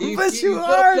 Yeah, you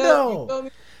are though. You feel me?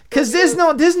 Cause there's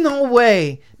no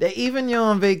way that even you're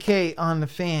on vacay on the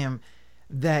fam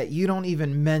that you don't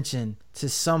even mention to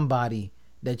somebody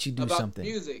that you do About something.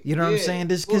 music. You know what I'm Yeah, saying?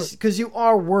 This of course. cause you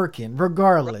are working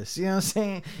regardless. You know what I'm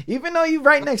saying? Even though you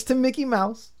right next to Mickey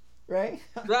Mouse, right?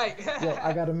 Right. Yo,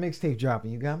 I got a mixtape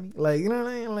dropping. You got me? Like, you know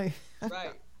what I mean? Like,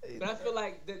 Right. But I feel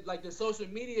like the social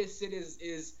media shit is you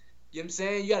know what I'm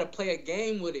saying? You gotta play a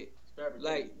game with it.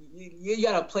 Like you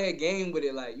gotta play a game with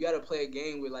it. Like you gotta play a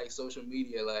game with like social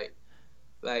media.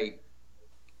 Like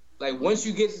once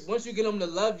you get them to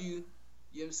love you, you know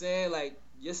what I'm saying? Like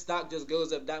your stock just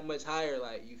goes up that much higher.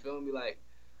 Like you feel me?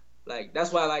 Like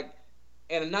that's why like.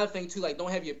 And another thing too, like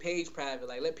don't have your page private.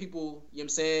 Like let people, you know what I'm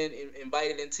saying,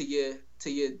 invite it into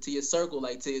your circle,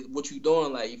 like to what you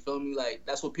doing. Like you feel me? Like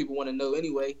that's what people want to know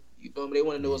anyway. You feel me? They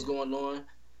want to know what's going on.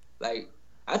 Like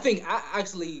I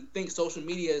actually think social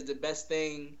media is the best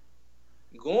thing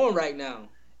going right now.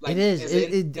 Like, it is.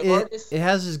 It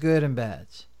has its good and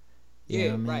bads. You know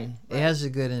what I mean? Right. It has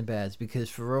its good and bads because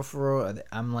for real,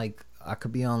 I'm like I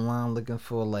could be online looking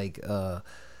for like a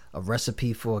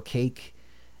recipe for a cake.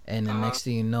 And the next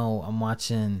thing you know, I'm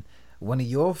watching one of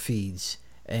your feeds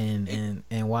and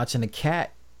watching a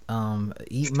cat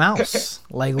eat mouse.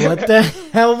 Like, what the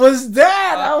hell was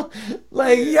that? I was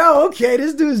like, yo, okay,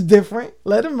 this dude's different.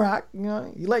 Let him rock. You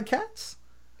know, you like cats?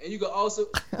 And you can also,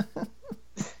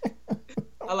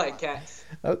 I like cats.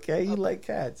 Okay, you like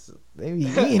cats. They be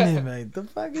eating him. Like, the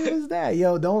fuck is that?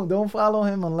 Yo, don't follow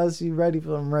him unless you're ready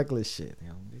for some reckless shit. You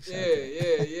know? Yeah. You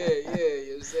know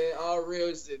what I'm saying? All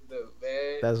real shit though,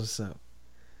 man. That's what's up.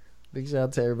 Big shout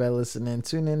out to everybody listening.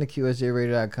 Tune in to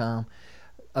QSJRadio.com.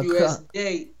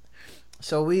 QSJ.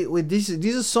 So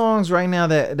these are songs right now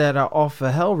that are off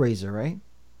of Hellraiser, right?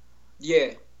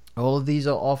 Yeah. All of these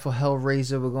are off of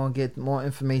Hellraiser. We're gonna get more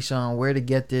information on where to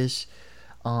get this.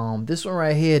 This one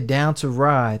right here, Down to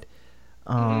Ride.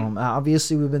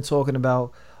 Obviously we've been talking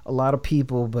about a lot of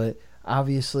people, but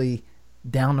obviously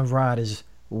Down to Ride is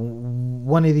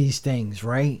one of these things,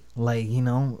 right? Like, you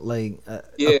know, like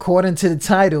according to the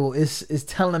title, it's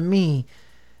telling me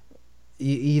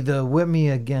you either with me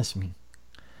or against me.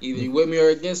 Either you with me or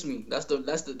against me. That's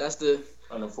the.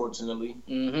 Unfortunately.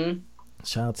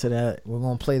 Shout out to that. We're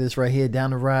gonna play this right here. Down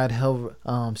the Ride. Razor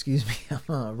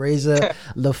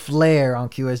LaFlare on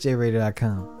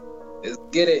QSJRadio.com. Let's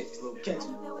get it.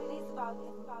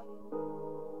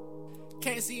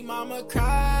 Can't see mama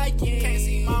crying. Can't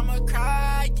see mama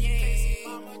crying. Can't see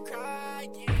mama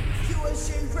crying.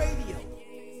 QSJ Radio.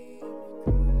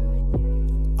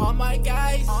 All my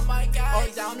guys, all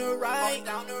down the right,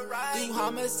 do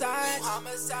homicides, do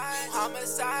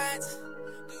homicides.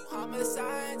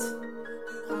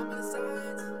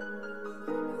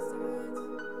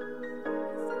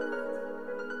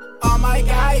 All my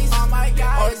guys,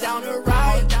 all down the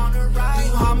right, do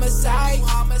homicides,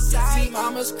 see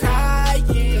mamas crying,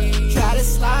 try to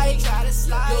slide,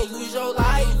 you'll lose your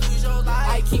life,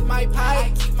 I keep my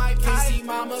pipe, can't see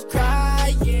mama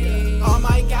crying. All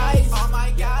my guys,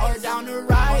 all down the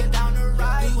right,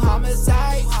 do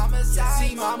homicides,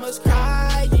 see mamas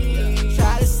crying,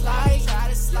 try to slide,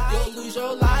 you'll lose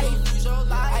your life,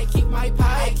 I keep my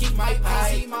pipe,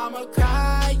 see mama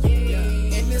crying.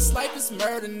 This life is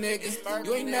murder, nigga.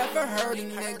 You ain't never heard a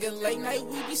nigga. Late night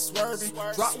we be swerving.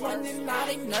 Drop one and I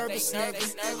ain't nervous,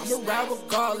 nigga. I'm around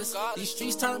regardless. These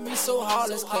streets turn me so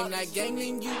heartless. Claim that gang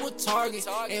name you a target,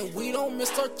 and we don't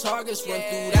miss our targets. Run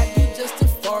through that, you just a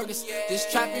Fargus.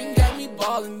 This trapping got me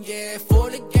ballin', yeah. For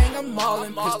the gang I'm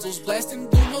mauling. Pistols blasting,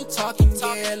 do no talking,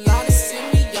 yeah. A lot of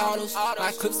semi-autos.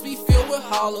 My clips be filled with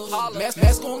hollows.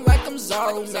 Mask on like I'm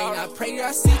Zorro, man. I pray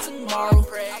I see tomorrow.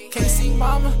 Can't see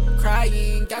mama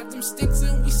crying. Got them sticks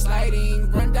and we sliding.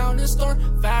 Run down and start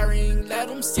firing. Let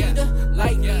them see the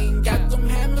lightning. Got them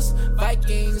hammers,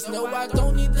 Vikings. No, I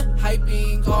don't need the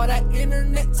hyping. All that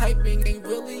internet typing ain't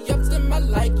really up to my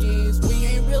likings. We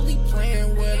ain't really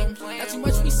playing with them. Not too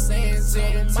much we saying to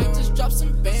them. Might just drop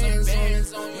some bands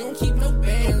on you. You don't keep no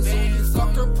bands on you.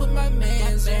 Fucker, put my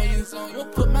mans on you.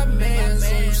 Won't put my mans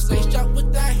on you. Slash drop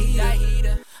with that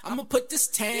heater. I'ma put this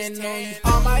tan on you.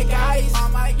 All my guys,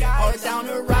 all down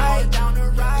the right, do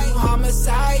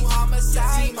homicide,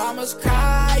 see mamas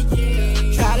crying,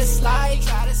 try to slide,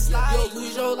 you'll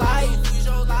lose your life,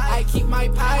 I keep my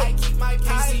pipe,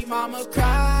 can't see mama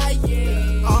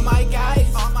crying. All my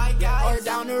guys, all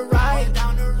down the right, do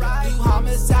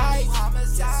homicide,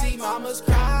 see mama's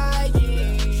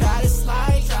crying. Try to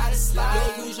slide,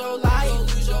 you'll lose your life.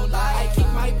 I keep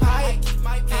my pipe,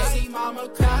 can't see mama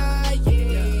crying.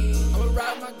 I'ma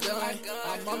ride my gun,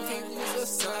 my mom can't lose her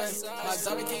son, my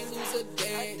daughter can't lose her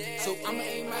dad, so I'ma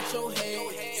aim at your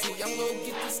head. See, I'm gonna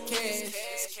get this cash.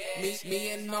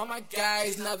 Me and all my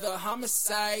guys, another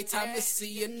homicide. Time to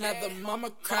see another mama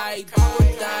cry. Papa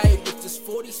died with this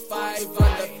 45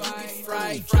 under BB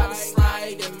fried. Try to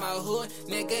slide in my hood,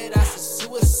 nigga, that's a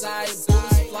suicide.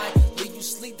 Bullets fly, leave you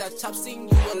sleep, that chop sing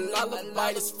you a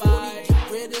lullaby. This 40,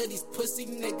 get rid of these pussy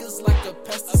niggas like a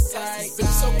pesticide. These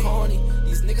bitches so corny,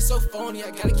 these niggas so phony.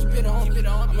 I gotta keep it on me.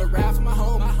 I'ma ride for my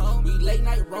homie. We late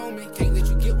night roaming, can't let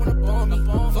you get one up on me.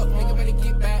 Fuck nigga, better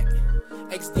get back.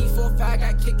 XD45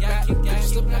 got kicked back. You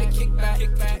slipping out of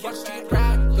kickback. Watch you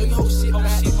ride, blow your whole shit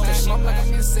back. That's slump like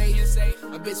I'm insane.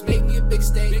 My bitch made me a big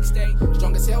steak.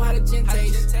 Strong as hell, had a gin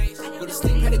taste. Go to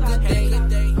sleep, had a good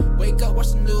day. Wake up,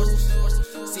 watch the news.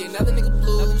 See another nigga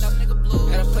blues.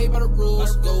 Gotta play by the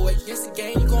rules. Go against the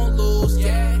game, you gon' lose.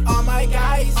 Yeah. All my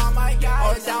guys,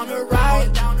 all down the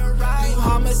ride. Do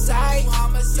homicide.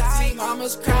 See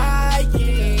mama's crying.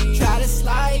 Try to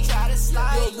slide,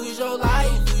 you'll lose your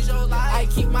life. I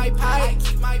keep my pipe,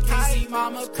 can't see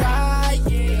mama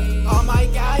crying. All my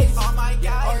guys,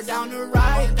 are down the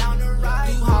ride. Do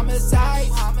homicide,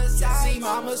 see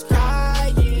mama's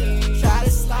crying. Try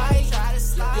to slide,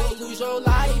 you'll lose your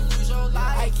life.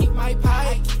 I keep my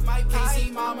pipe, can't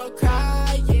see mama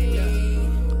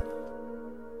crying.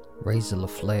 Razor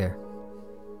LaFleur.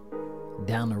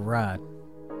 Down the ride.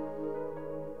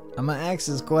 I'm gonna ask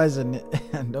this question.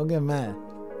 Don't get mad.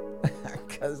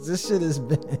 Cause this shit has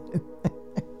been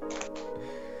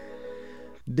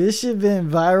this shit been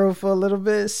viral for a little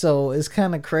bit, so it's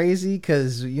kind of crazy.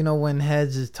 Cause you know when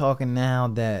Heads is talking now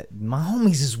that my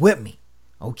homies is with me,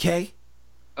 okay?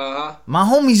 My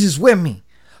homies is with me.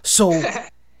 So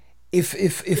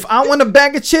if I want a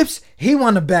bag of chips, he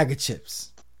want a bag of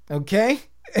chips, okay?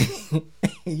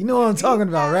 You know what I'm talking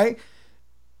about, right?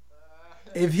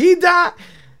 If he die,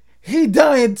 he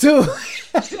dying too.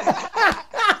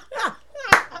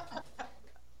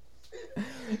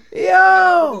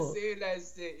 Yo.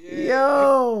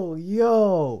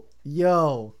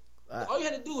 All you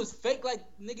had to do was fake like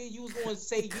nigga you was gonna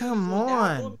say. Come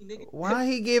on. Why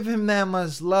he give him that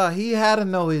much love? He had to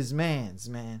know his mans,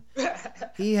 man.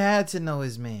 He had to know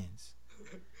his mans.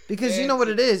 Because you know what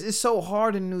it is? It's so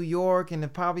hard in New York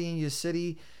and probably in your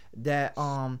city that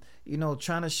you know,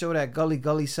 trying to show that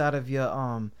gully side of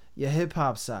your hip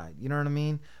hop side. You know what I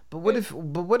mean? But what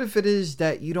if it is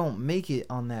that you don't make it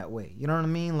on that way? You know what I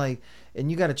mean? Like, and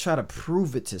you got to try to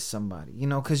prove it to somebody, you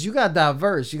know, because you got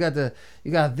diverse. You got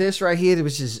this right here,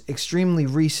 which is extremely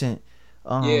recent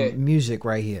music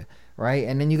right here, right?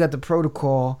 And then you got the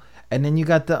Protocol, and then you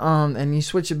got the and you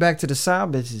switch it back to the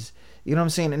side bitches. You know what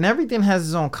I'm saying? And everything has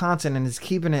its own content, and it's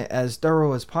keeping it as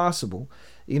thorough as possible.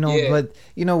 You know, but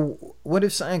you know, what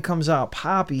if something comes out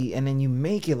poppy and then you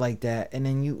make it like that, and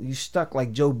then you stuck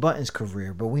like Joe Budden's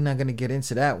career? But we're not gonna get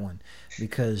into that one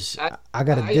because I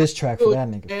got a diss track for that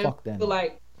nigga. Fuck that.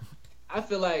 I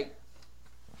feel like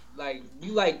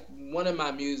you like one of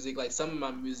my music, like some of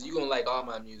my music, you gonna like all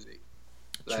my music.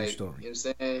 Like, true story. You know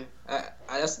what I'm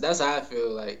saying? That's how I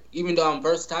feel. Like, even though I'm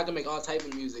versatile, I can make all type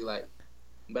of music. Like,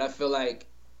 but I feel like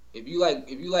if you like,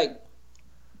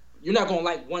 you're not gonna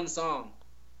like one song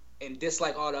and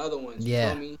dislike all the other ones. You know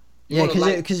what I mean?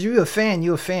 Because you're a fan.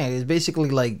 It's basically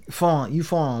like falling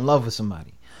in love with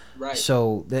somebody. Right.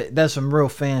 So that's some real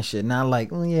fan shit. Not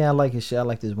like, oh yeah, I like his shit. I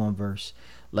like this one verse.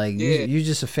 Like you're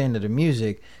just a fan of the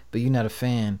music, but you're not a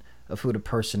fan of who the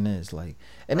person is. Like,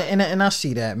 and I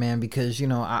see that, man, because you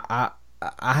know I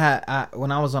had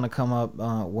when I was on the come up,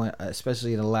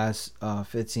 especially the last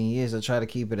 15 years, I try to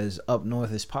keep it as up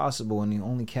north as possible. And the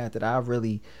only cat that I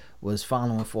really was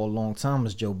following for a long time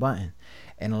was Joe Budden.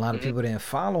 And a lot of people didn't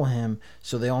follow him,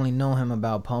 so they only know him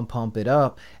about Pump It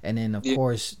Up. And then, of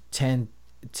course, 10,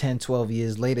 12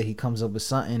 years later, he comes up with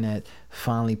something that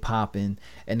finally popping.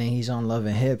 And then he's on Love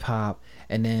and Hip Hop.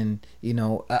 And then, you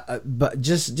know, but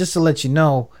just to let you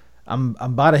know, I'm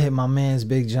about to hit my man's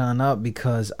Big John up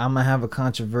because I'm going to have a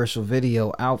controversial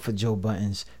video out for Joe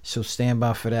Buttons. So stand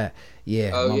by for that.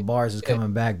 My bars is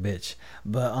coming back, bitch.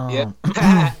 But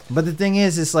but the thing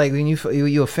is, it's like when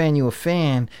you're a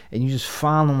fan, and you just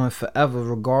follow him forever,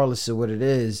 regardless of what it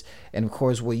is. And of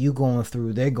course, what you going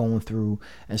through, they're going through,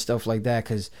 and stuff like that.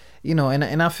 Because, you know,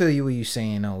 and I feel you what you're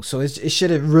saying, though. So it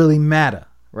shouldn't really matter,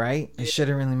 right? It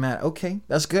shouldn't really matter. Okay,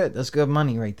 that's good. That's good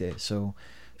money right there. So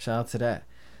shout out to that.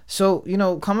 So, you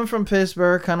know, coming from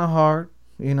Pittsburgh, kind of hard,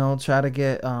 you know, try to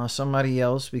get somebody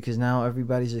else because now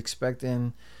everybody's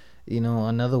expecting,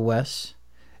 another West,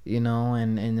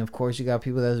 and of course you got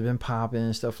people that's been popping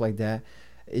and stuff like that.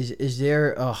 Is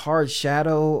there a hard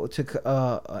shadow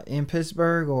to in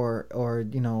Pittsburgh, or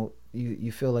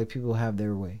you feel like people have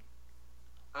their way?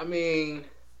 I mean,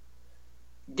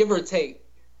 give or take.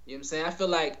 You know what I'm saying?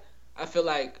 I feel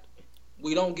like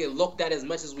we don't get looked at as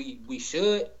much as we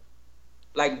should.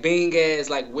 Like being as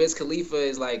like Wiz Khalifa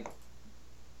is like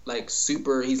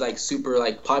super. He's like super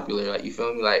like popular. Like you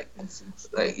feel me? Like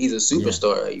he's a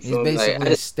superstar. Yeah. Like, you feel he's me? basically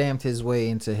Like, stamped his way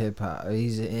into hip hop.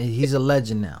 He's a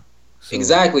legend now. So,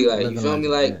 exactly. Like you feel me?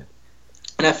 Like,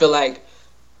 and I feel like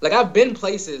I've been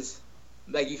places.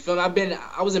 Like you feel me?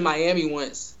 I was in Miami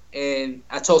once, and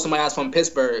I told somebody I was from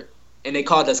Pittsburgh, and they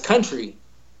called us country.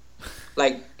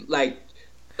 Like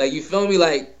you feel me?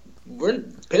 Like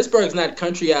Pittsburgh's not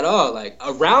country at all. Like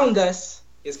around us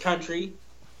is country.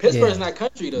 Pittsburgh's not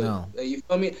country though. No. Like, you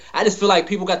feel me? I just feel like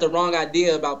people got the wrong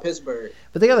idea about Pittsburgh.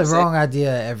 But they got the wrong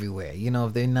idea everywhere.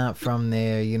 If they're not from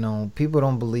there, people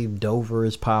don't believe Dover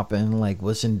is popping. Like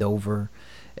what's in Dover,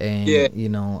 and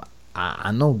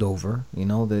I know Dover.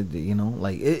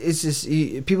 Like it's just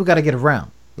people got to get around.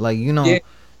 Like you know what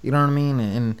I mean.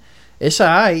 And it's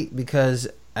alright because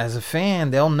as a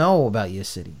fan, they'll know about your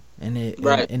city, and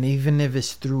and even if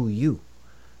it's through you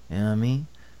know what I mean.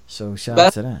 So shout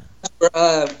out to that.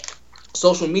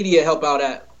 Social media help out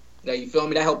at. Like, you feel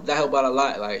me? That help out a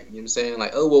lot. Like, you know what I'm saying?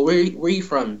 Like, oh, well, where you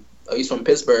from? Oh, he's from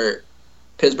Pittsburgh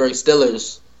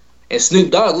Steelers. And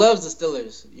Snoop Dogg loves the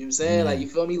Steelers. You know what I'm saying? Like, you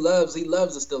feel me? He loves the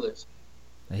Steelers.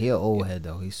 He an old head,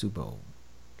 though. He's super old.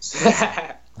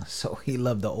 So he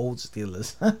loved the old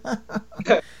Steelers.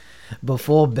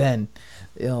 Before Ben.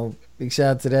 Big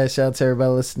shout out to that. Shout out to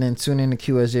everybody listening. Tune in to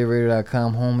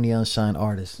QSJRadio.com, home of the unsigned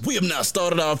artists. We have now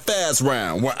started our fast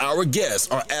round where our guests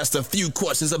are asked a few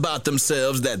questions about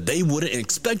themselves that they wouldn't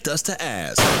expect us to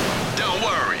ask. Don't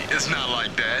worry, it's not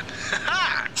like that.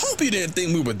 Hope you didn't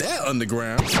think we were that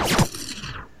underground.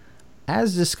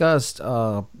 As discussed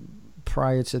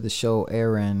prior to the show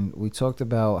airing, we talked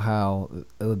about how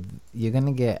you're going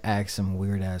to get asked some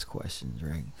weird-ass questions,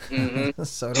 right? Mm-hmm.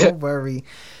 So don't worry.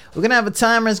 We're going to have a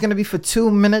timer. It's going to be for 2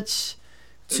 minutes.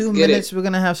 2 minutes. We're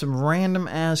going to have some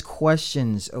random-ass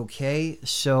questions, okay?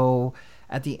 So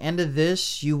at the end of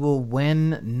this, you will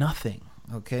win nothing,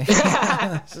 okay?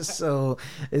 So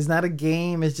it's not a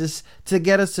game. It's just to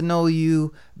get us to know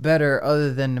you better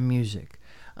other than the music,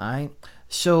 all right?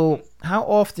 So how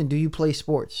often do you play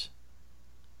sports?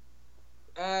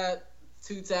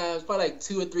 2 times, probably like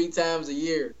 2 or 3 times a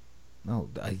year. Oh,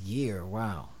 a year!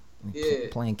 Wow. Yeah.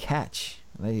 Playing catch.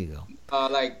 There you go.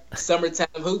 Like summertime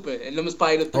hooping, and them was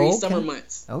probably the 3 summer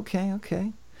months. Okay.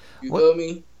 You feel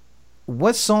me?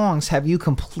 What songs have you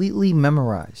completely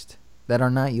memorized that are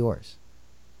not yours?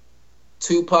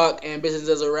 Tupac, Ambitions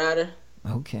as a Rider.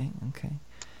 Okay.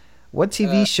 What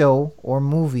TV show or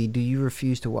movie do you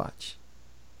refuse to watch?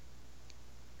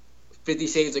 50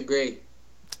 Shades of Grey.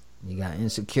 You got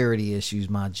insecurity issues,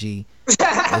 my G.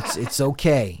 It's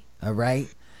okay, all right?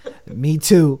 Me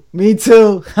too.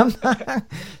 I'm not.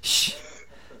 Shh.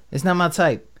 It's not my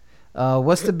type.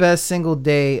 What's the best single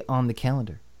day on the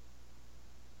calendar?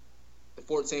 The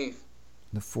 14th.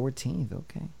 The 14th,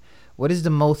 okay. What is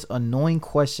the most annoying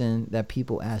question that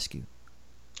people ask you?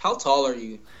 How tall are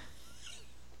you?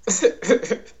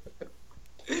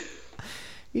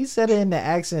 He said it in the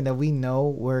accent that we know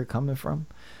where it's coming from.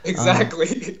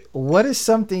 Exactly. What is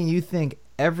something you think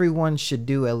everyone should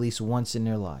do at least once in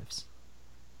their lives?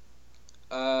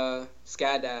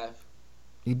 Skydive.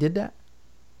 You did that?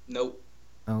 Nope.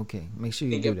 Okay, make sure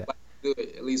you do that. Do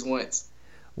it at least once.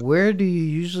 Where do you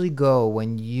usually go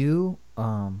when you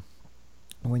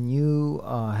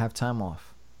have time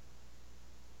off?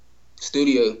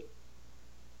 Studio.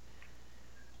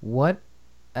 What,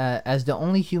 as the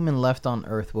only human left on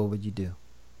Earth, what would you do?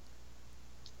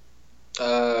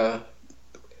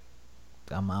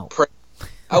 I'm out. Pray.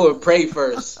 I would pray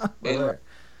first, and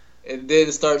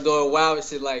then start doing wild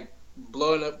shit like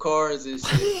blowing up cars and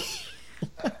shit.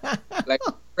 Like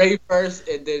pray first,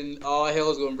 and then all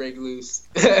hell's gonna break loose.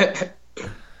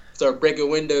 Start breaking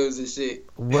windows and shit.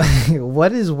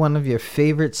 What is one of your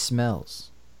favorite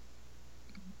smells?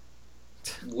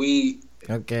 Weed.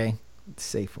 Okay,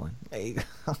 safe one. There you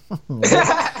go.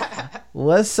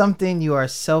 What's something you are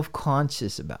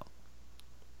self-conscious about?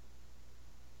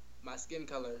 My skin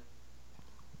color.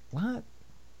 What?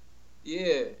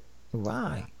 Yeah.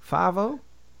 Why? 5-0?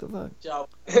 The fuck? Job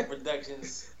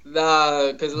Productions.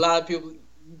 Nah, because a lot of people,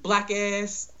 black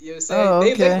ass, you know what I'm saying? Oh,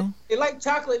 okay. They like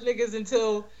chocolate niggas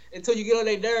until you get on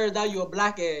their nerves, now you a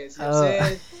black ass, you know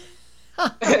what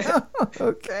I'm saying?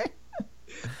 Okay.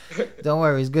 Don't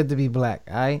worry, it's good to be black.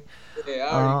 All right. Yeah,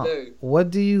 I already know. What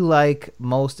do you like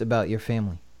most about your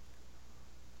family?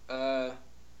 The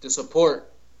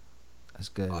support. That's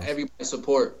good. Everybody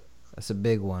support. That's a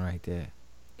big one right there.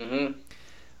 Mm-hmm.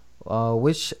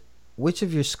 Which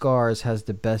of your scars has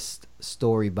the best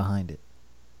story behind it?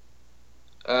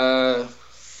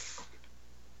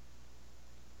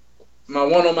 My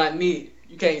one on my knee.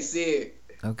 You can't see it.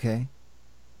 Okay.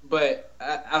 But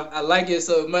I like it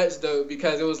so much though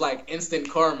because it was like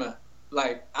instant karma.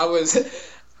 Like I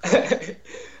was,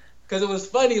 because it was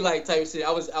funny like type shit.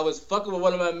 I was fucking with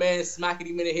one of my men, smacking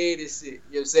him in the head and shit. You know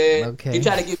what I'm saying? Okay. He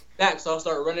tried to get me back, so I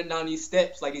started running down these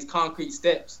steps, like these concrete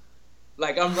steps.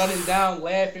 Like I'm running down,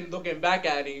 laughing, looking back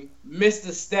at him, missed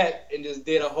a step, and just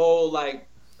did a whole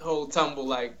tumble,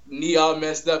 like knee all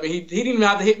messed up. And he didn't even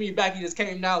have to hit me back. He just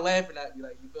came down laughing at me,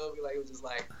 like, you feel me? Like it was just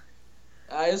like,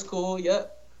 it's cool.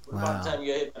 Yep. What about the time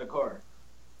you got hit by the car?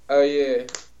 Oh yeah.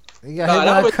 You got hit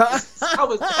by a car?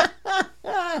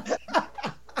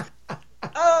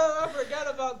 I forgot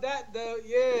about that though.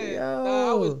 Yeah.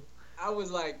 Yo. I was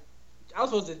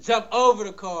supposed to jump over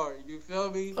the car. You feel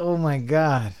me? Oh my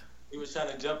God. He was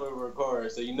trying to jump over a car,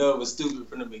 so you know it was stupid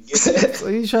from the beginning. So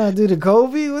you trying to do the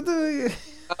Kobe? What the?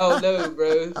 Oh no,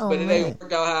 bro. Oh, but it man. ain't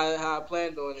work out how I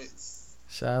planned on it.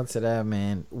 Shout out to that,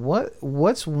 man.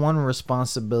 What's one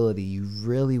responsibility you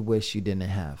really wish you didn't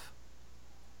have?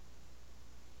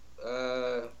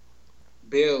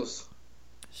 Bills.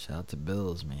 Shout out to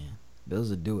Bills, man. Bills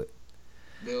will do it.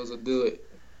 Bills will do it.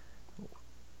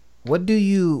 What do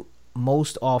you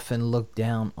most often look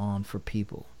down on for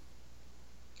people?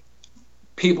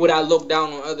 People that look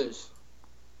down on others.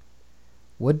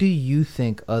 What do you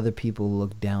think other people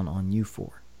look down on you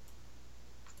for?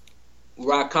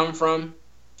 Where I come from,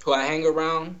 who I hang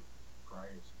around. Right.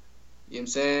 You know what I'm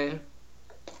saying?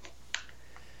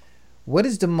 What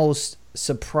is the most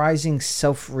surprising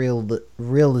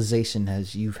self-realization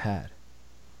as you've had?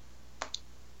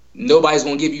 Nobody's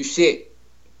gonna give you shit.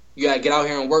 You gotta get out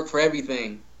here and work for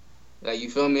everything. Like, you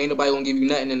feel me? Ain't nobody gonna give you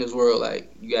nothing in this world.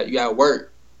 Like, you gotta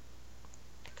work.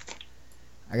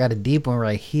 I got a deep one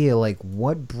right here. Like,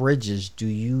 what bridges do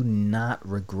you not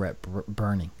regret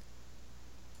burning?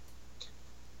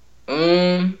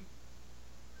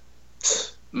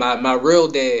 My real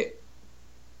dad.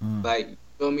 Like, you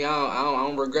feel me? I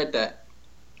don't regret that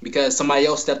because somebody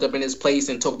else stepped up in his place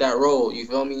and took that role. You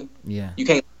feel me? Yeah. You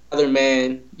can't other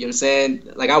man. You know what I'm saying?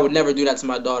 Like, I would never do that to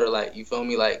my daughter. Like, you feel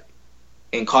me? Like,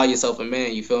 and call yourself a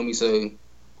man. You feel me? So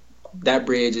that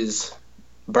bridge is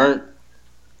burnt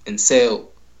and sailed.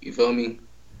 You feel me?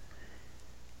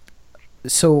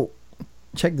 So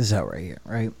check this out right here,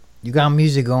 right? You got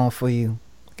music going for you.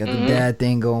 Got the dad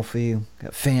thing going for you.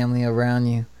 Got family around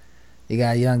you. You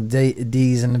got young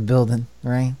D's in the building,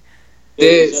 right?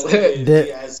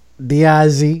 D-I-Z,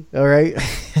 all right?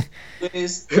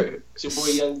 It's your boy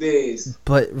Young Diz.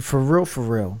 But for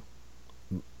real,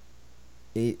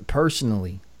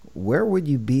 personally, where would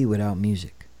you be without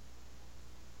music?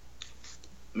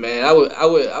 Man, I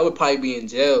would probably be in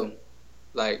jail,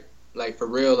 like for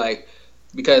real, like,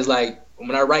 because like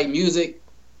when I write music,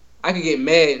 I can get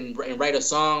mad and write a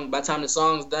song. By the time the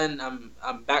song's done,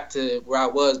 I'm back to where I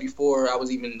was before I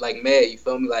was even like mad. You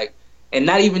feel me? Like, and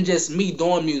not even just me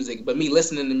doing music, but me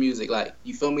listening to music. Like,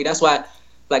 you feel me? That's why,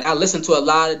 like, I listen to a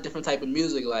lot of different type of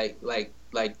music. Like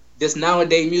this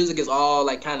nowadays music is all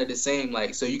like kind of the same.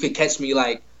 Like, so you could catch me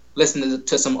like listening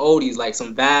to some oldies, like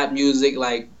some vibe music,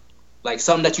 like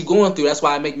something that you're going through. That's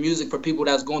why I make music for people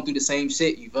that's going through the same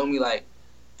shit. You feel me? Like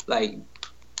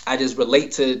I just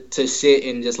relate to shit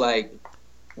and just like,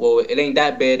 well, it ain't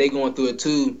that bad. They going through it too.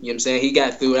 You know what I'm saying? He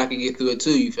got through it. I can get through it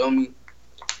too. You feel me?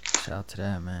 Shout out to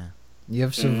that, man. You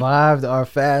have survived our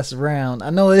fast round. I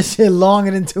know this shit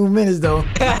longer than 2 minutes though.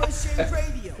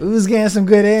 We was getting some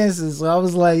good answers, so I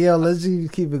was like, yo, let's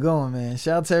just keep it going, man.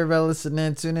 Shout out to everybody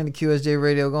listening. Tune in to QSJ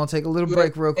Radio. Gonna take a little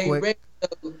break real quick.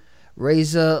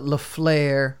 Razor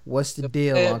LaFlare, what's the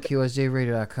deal on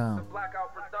QSJRadio.com?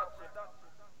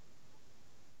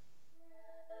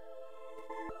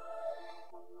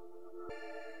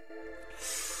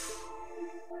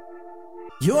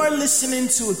 You're listening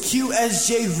to a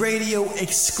QSJ Radio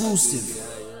exclusive.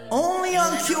 Only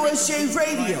on QSJ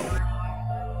Radio.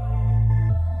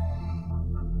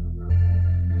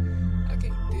 I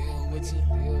can't deal with you.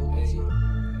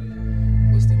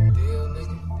 What's the deal,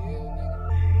 nigga?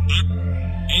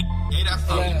 Hey, that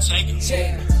phone shaking.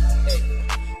 Hey,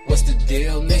 what's the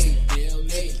deal, nigga?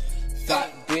 Thought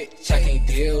bitch, I can't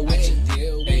deal with you.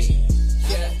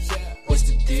 What's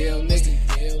the deal, nigga?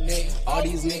 All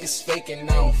these niggas faking,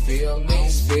 I don't feel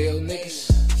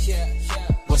niggas.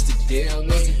 What's the deal,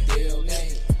 nigga?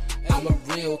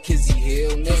 real Kizzy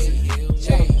Hill, nigga.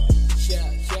 Hey,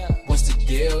 what's the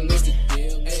deal, nigga?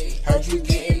 Hey, heard you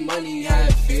getting money, how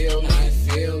it feel,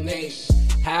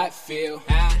 nigga? How it feel,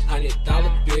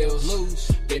 $100 bills,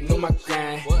 lose, been on my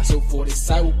grind, so for this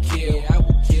I will kill,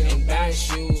 ain't buying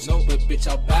shoes, no, but bitch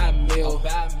I'll buy a meal,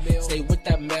 stay with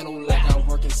that metal like I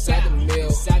work inside the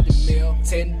mill,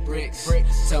 10 bricks,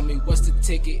 tell me what's the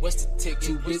ticket,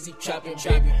 too busy trapping,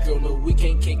 baby girl, no we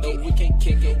can't kick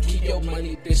it, keep your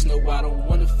money bitch, no I don't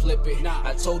wanna flip it,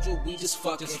 I told you we just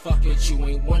fucking, but you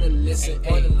ain't wanna listen,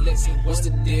 what's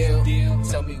the deal,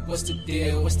 tell me what's the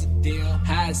deal,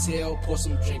 high as hell, pour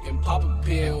some drink and pop a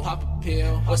pill,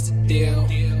 what's the deal,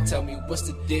 tell me what's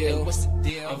the deal,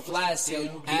 I'm fly as hell,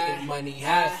 you getting money,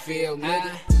 how I feel,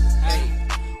 nigga, hey,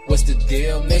 what's the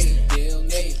deal,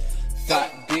 nigga, thought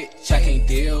bitch, I can't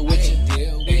deal with you,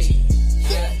 hey,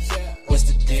 what's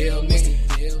the deal,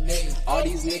 nigga, all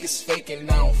these niggas faking,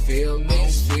 I don't feel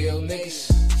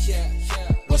niggas,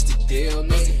 what's the deal,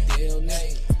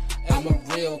 nigga, I'm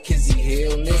a real Kizzy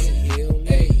Hill, nigga,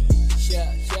 hey,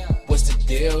 what's the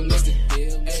deal, nigga,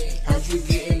 heard you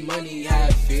getting money, how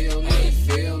I feel,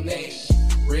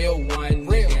 nigga, real one,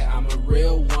 nigga, I'm a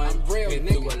real one, been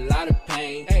through a lot of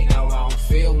pain, now I don't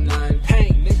feel none,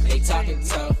 they talking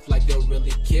tough like they'll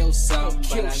really kill some,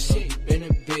 but I know you been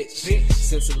a bitch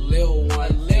since a little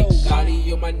one,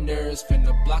 Gotti on my nerves,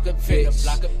 finna block a bitch,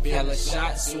 hella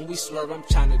shots when we swerve, I'm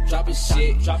tryna drop a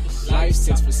shit,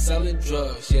 license for selling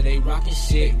drugs, yeah they rockin'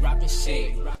 shit,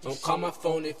 don't call my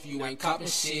phone if you ain't copping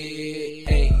shit,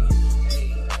 hey,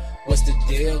 what's the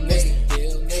deal, nigga,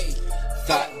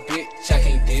 thought bitch, I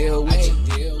can't deal with you,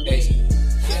 hey,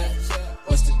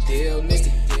 what's the deal, nigga,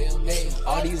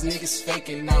 all these niggas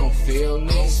faking, I don't feel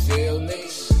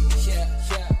niggas,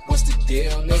 what's the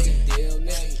deal, nigga,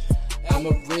 I'm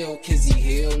a real Kizzy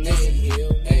Hill,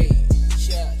 nigga, hey,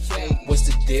 what's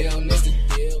the deal, nigga,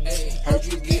 heard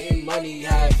you getting money,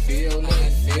 how I feel,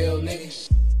 nigga,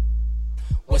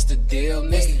 what's the deal,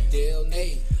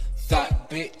 nigga, thought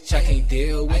bitch, I can't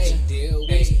deal with you,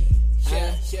 hey,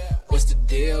 what's the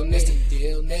deal,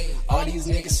 nigga, all these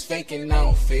niggas faking, I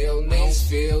don't feel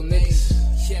niggas,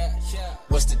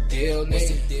 what's the deal,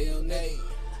 nigga,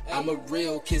 I'm a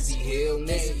real Kizzy Hill,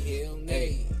 nigga,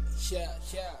 hey,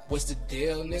 what's the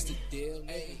deal, nigga,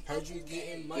 heard you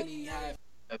getting money, how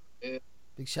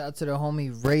Big shout out to the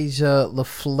homie Razor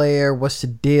LaFlare. What's the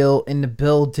deal in the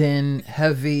building?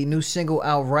 Heavy new single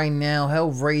out right now.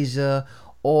 Hellraiser,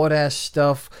 all that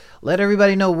stuff. Let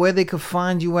everybody know where they could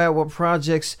find you at. What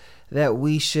projects that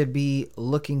we should be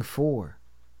looking for.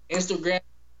 Instagram,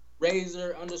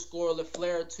 Razor _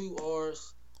 LaFlare 2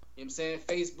 R's. You know what I'm saying?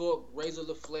 Facebook, Razor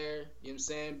LaFlare. You know what I'm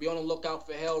saying? Be on the lookout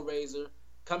for Hellraiser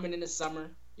coming in the summer. You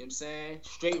know what I'm saying?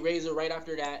 Straight Razor right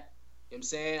after that. You know what I'm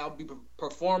saying? I'll be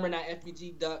performing at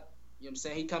FBG Duck. You know what I'm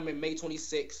saying? He coming May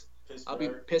 26th. I'll be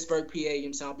Pittsburgh, PA. You know what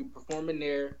I'm saying? I'll be performing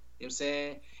there. You know what I'm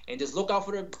saying? And just look out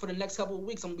for the next couple of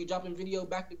weeks. I'm going to be dropping video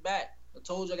back to back. I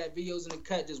told you I got videos in the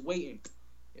cut just waiting.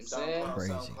 You know what I'm saying?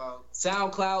 Crazy.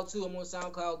 SoundCloud too. I'm on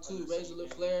SoundCloud too. Razor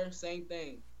LaFlare, same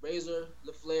thing. Razor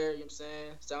LaFlare, you know what I'm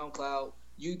saying? SoundCloud.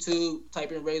 YouTube,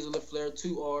 type in Razor LaFlare 2 R's.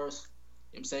 You know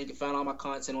what I'm saying? You can find all my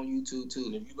content on YouTube too.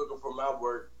 And if you're looking for my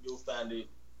work, you'll find it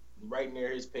right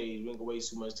near his page. We ain't gonna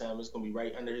waste too much time. It's gonna be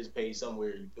right under his page somewhere.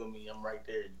 You feel me? I'm right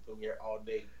there. You feel me? Here all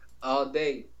day. All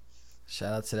day.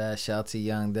 Shout out to that. Shout out to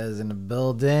Young Dez in the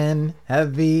building.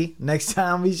 Heavy. Next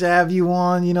time we should have you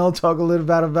on, you know, talk a little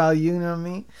bit about you know what I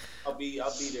mean? I'll be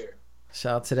there.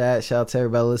 Shout out to that. Shout out to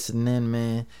everybody listening in,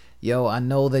 man. Yo, I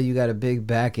know that you got a big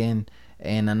back end,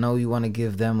 and I know you want to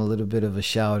give them a little bit of a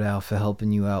shout out for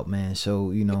helping you out, man.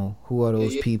 So, you know, who are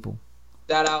those people?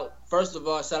 Shout out. First of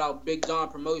all, shout out Big John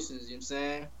Promotions, you know what I'm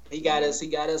saying? He got us, you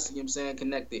know what I'm saying,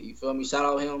 connected, you feel me? Shout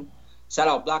out him. Shout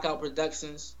out Blackout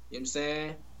Productions, you know what I'm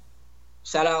saying?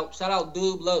 Shout out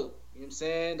Dude Low, you know what I'm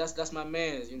saying? That's my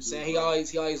man, you know what I'm saying? He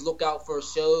always look out for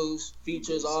shows,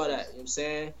 features, all that, you know what I'm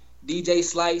saying? DJ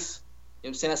Slice, you know what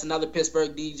I'm saying? That's another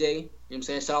Pittsburgh DJ, you know what I'm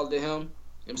saying? Shout out to him, you know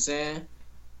what I'm saying?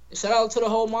 And shout out to the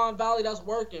whole Mon Valley that's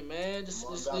working, man. Just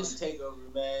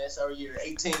takeover, man. It's our year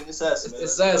 18. It's us, man.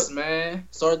 It's us, man.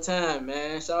 It's our time,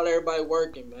 man. Shout out to everybody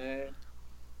working, man.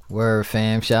 Word,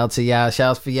 fam. Shout out to y'all.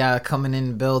 Shout out for y'all coming in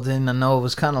the building. I know it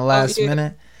was kind of last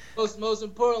minute. Most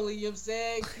importantly, you know what I'm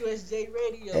saying? QSJ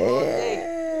Radio all day.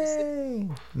 Hey.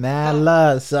 Mad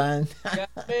love, son. Got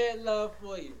mad love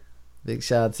for you. Big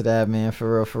shout out to that, man.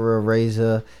 For real.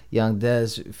 Razor, Young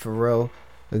Dez, for real.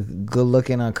 Good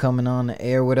looking on coming on the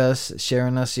air with us,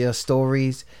 sharing us your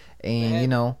stories, and you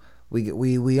know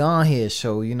we on here.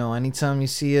 So you know anytime you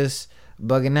see us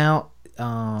bugging out,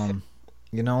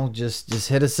 you know, just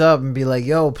hit us up and be like,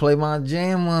 yo, play my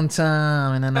jam one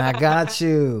time, and then I got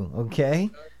you. Okay.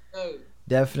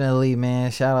 Definitely,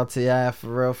 man. Shout out to y'all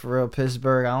for real,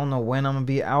 Pittsburgh. I don't know when I'm gonna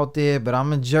be out there, but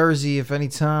I'm in Jersey. If any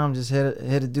time, just hit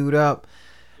a dude up.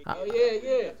 Oh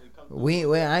yeah.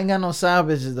 I ain't got no side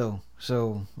bitches though,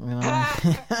 so you know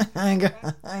I ain't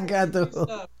got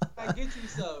the. I get you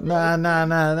some. Nah.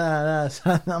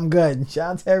 I'm good.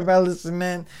 Shout out to everybody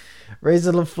listening.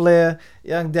 Razor LaFleur,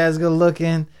 Young Dad's good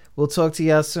looking. We'll talk to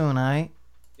y'all soon. All right.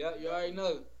 Yeah, you already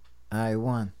know. All right,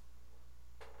 one.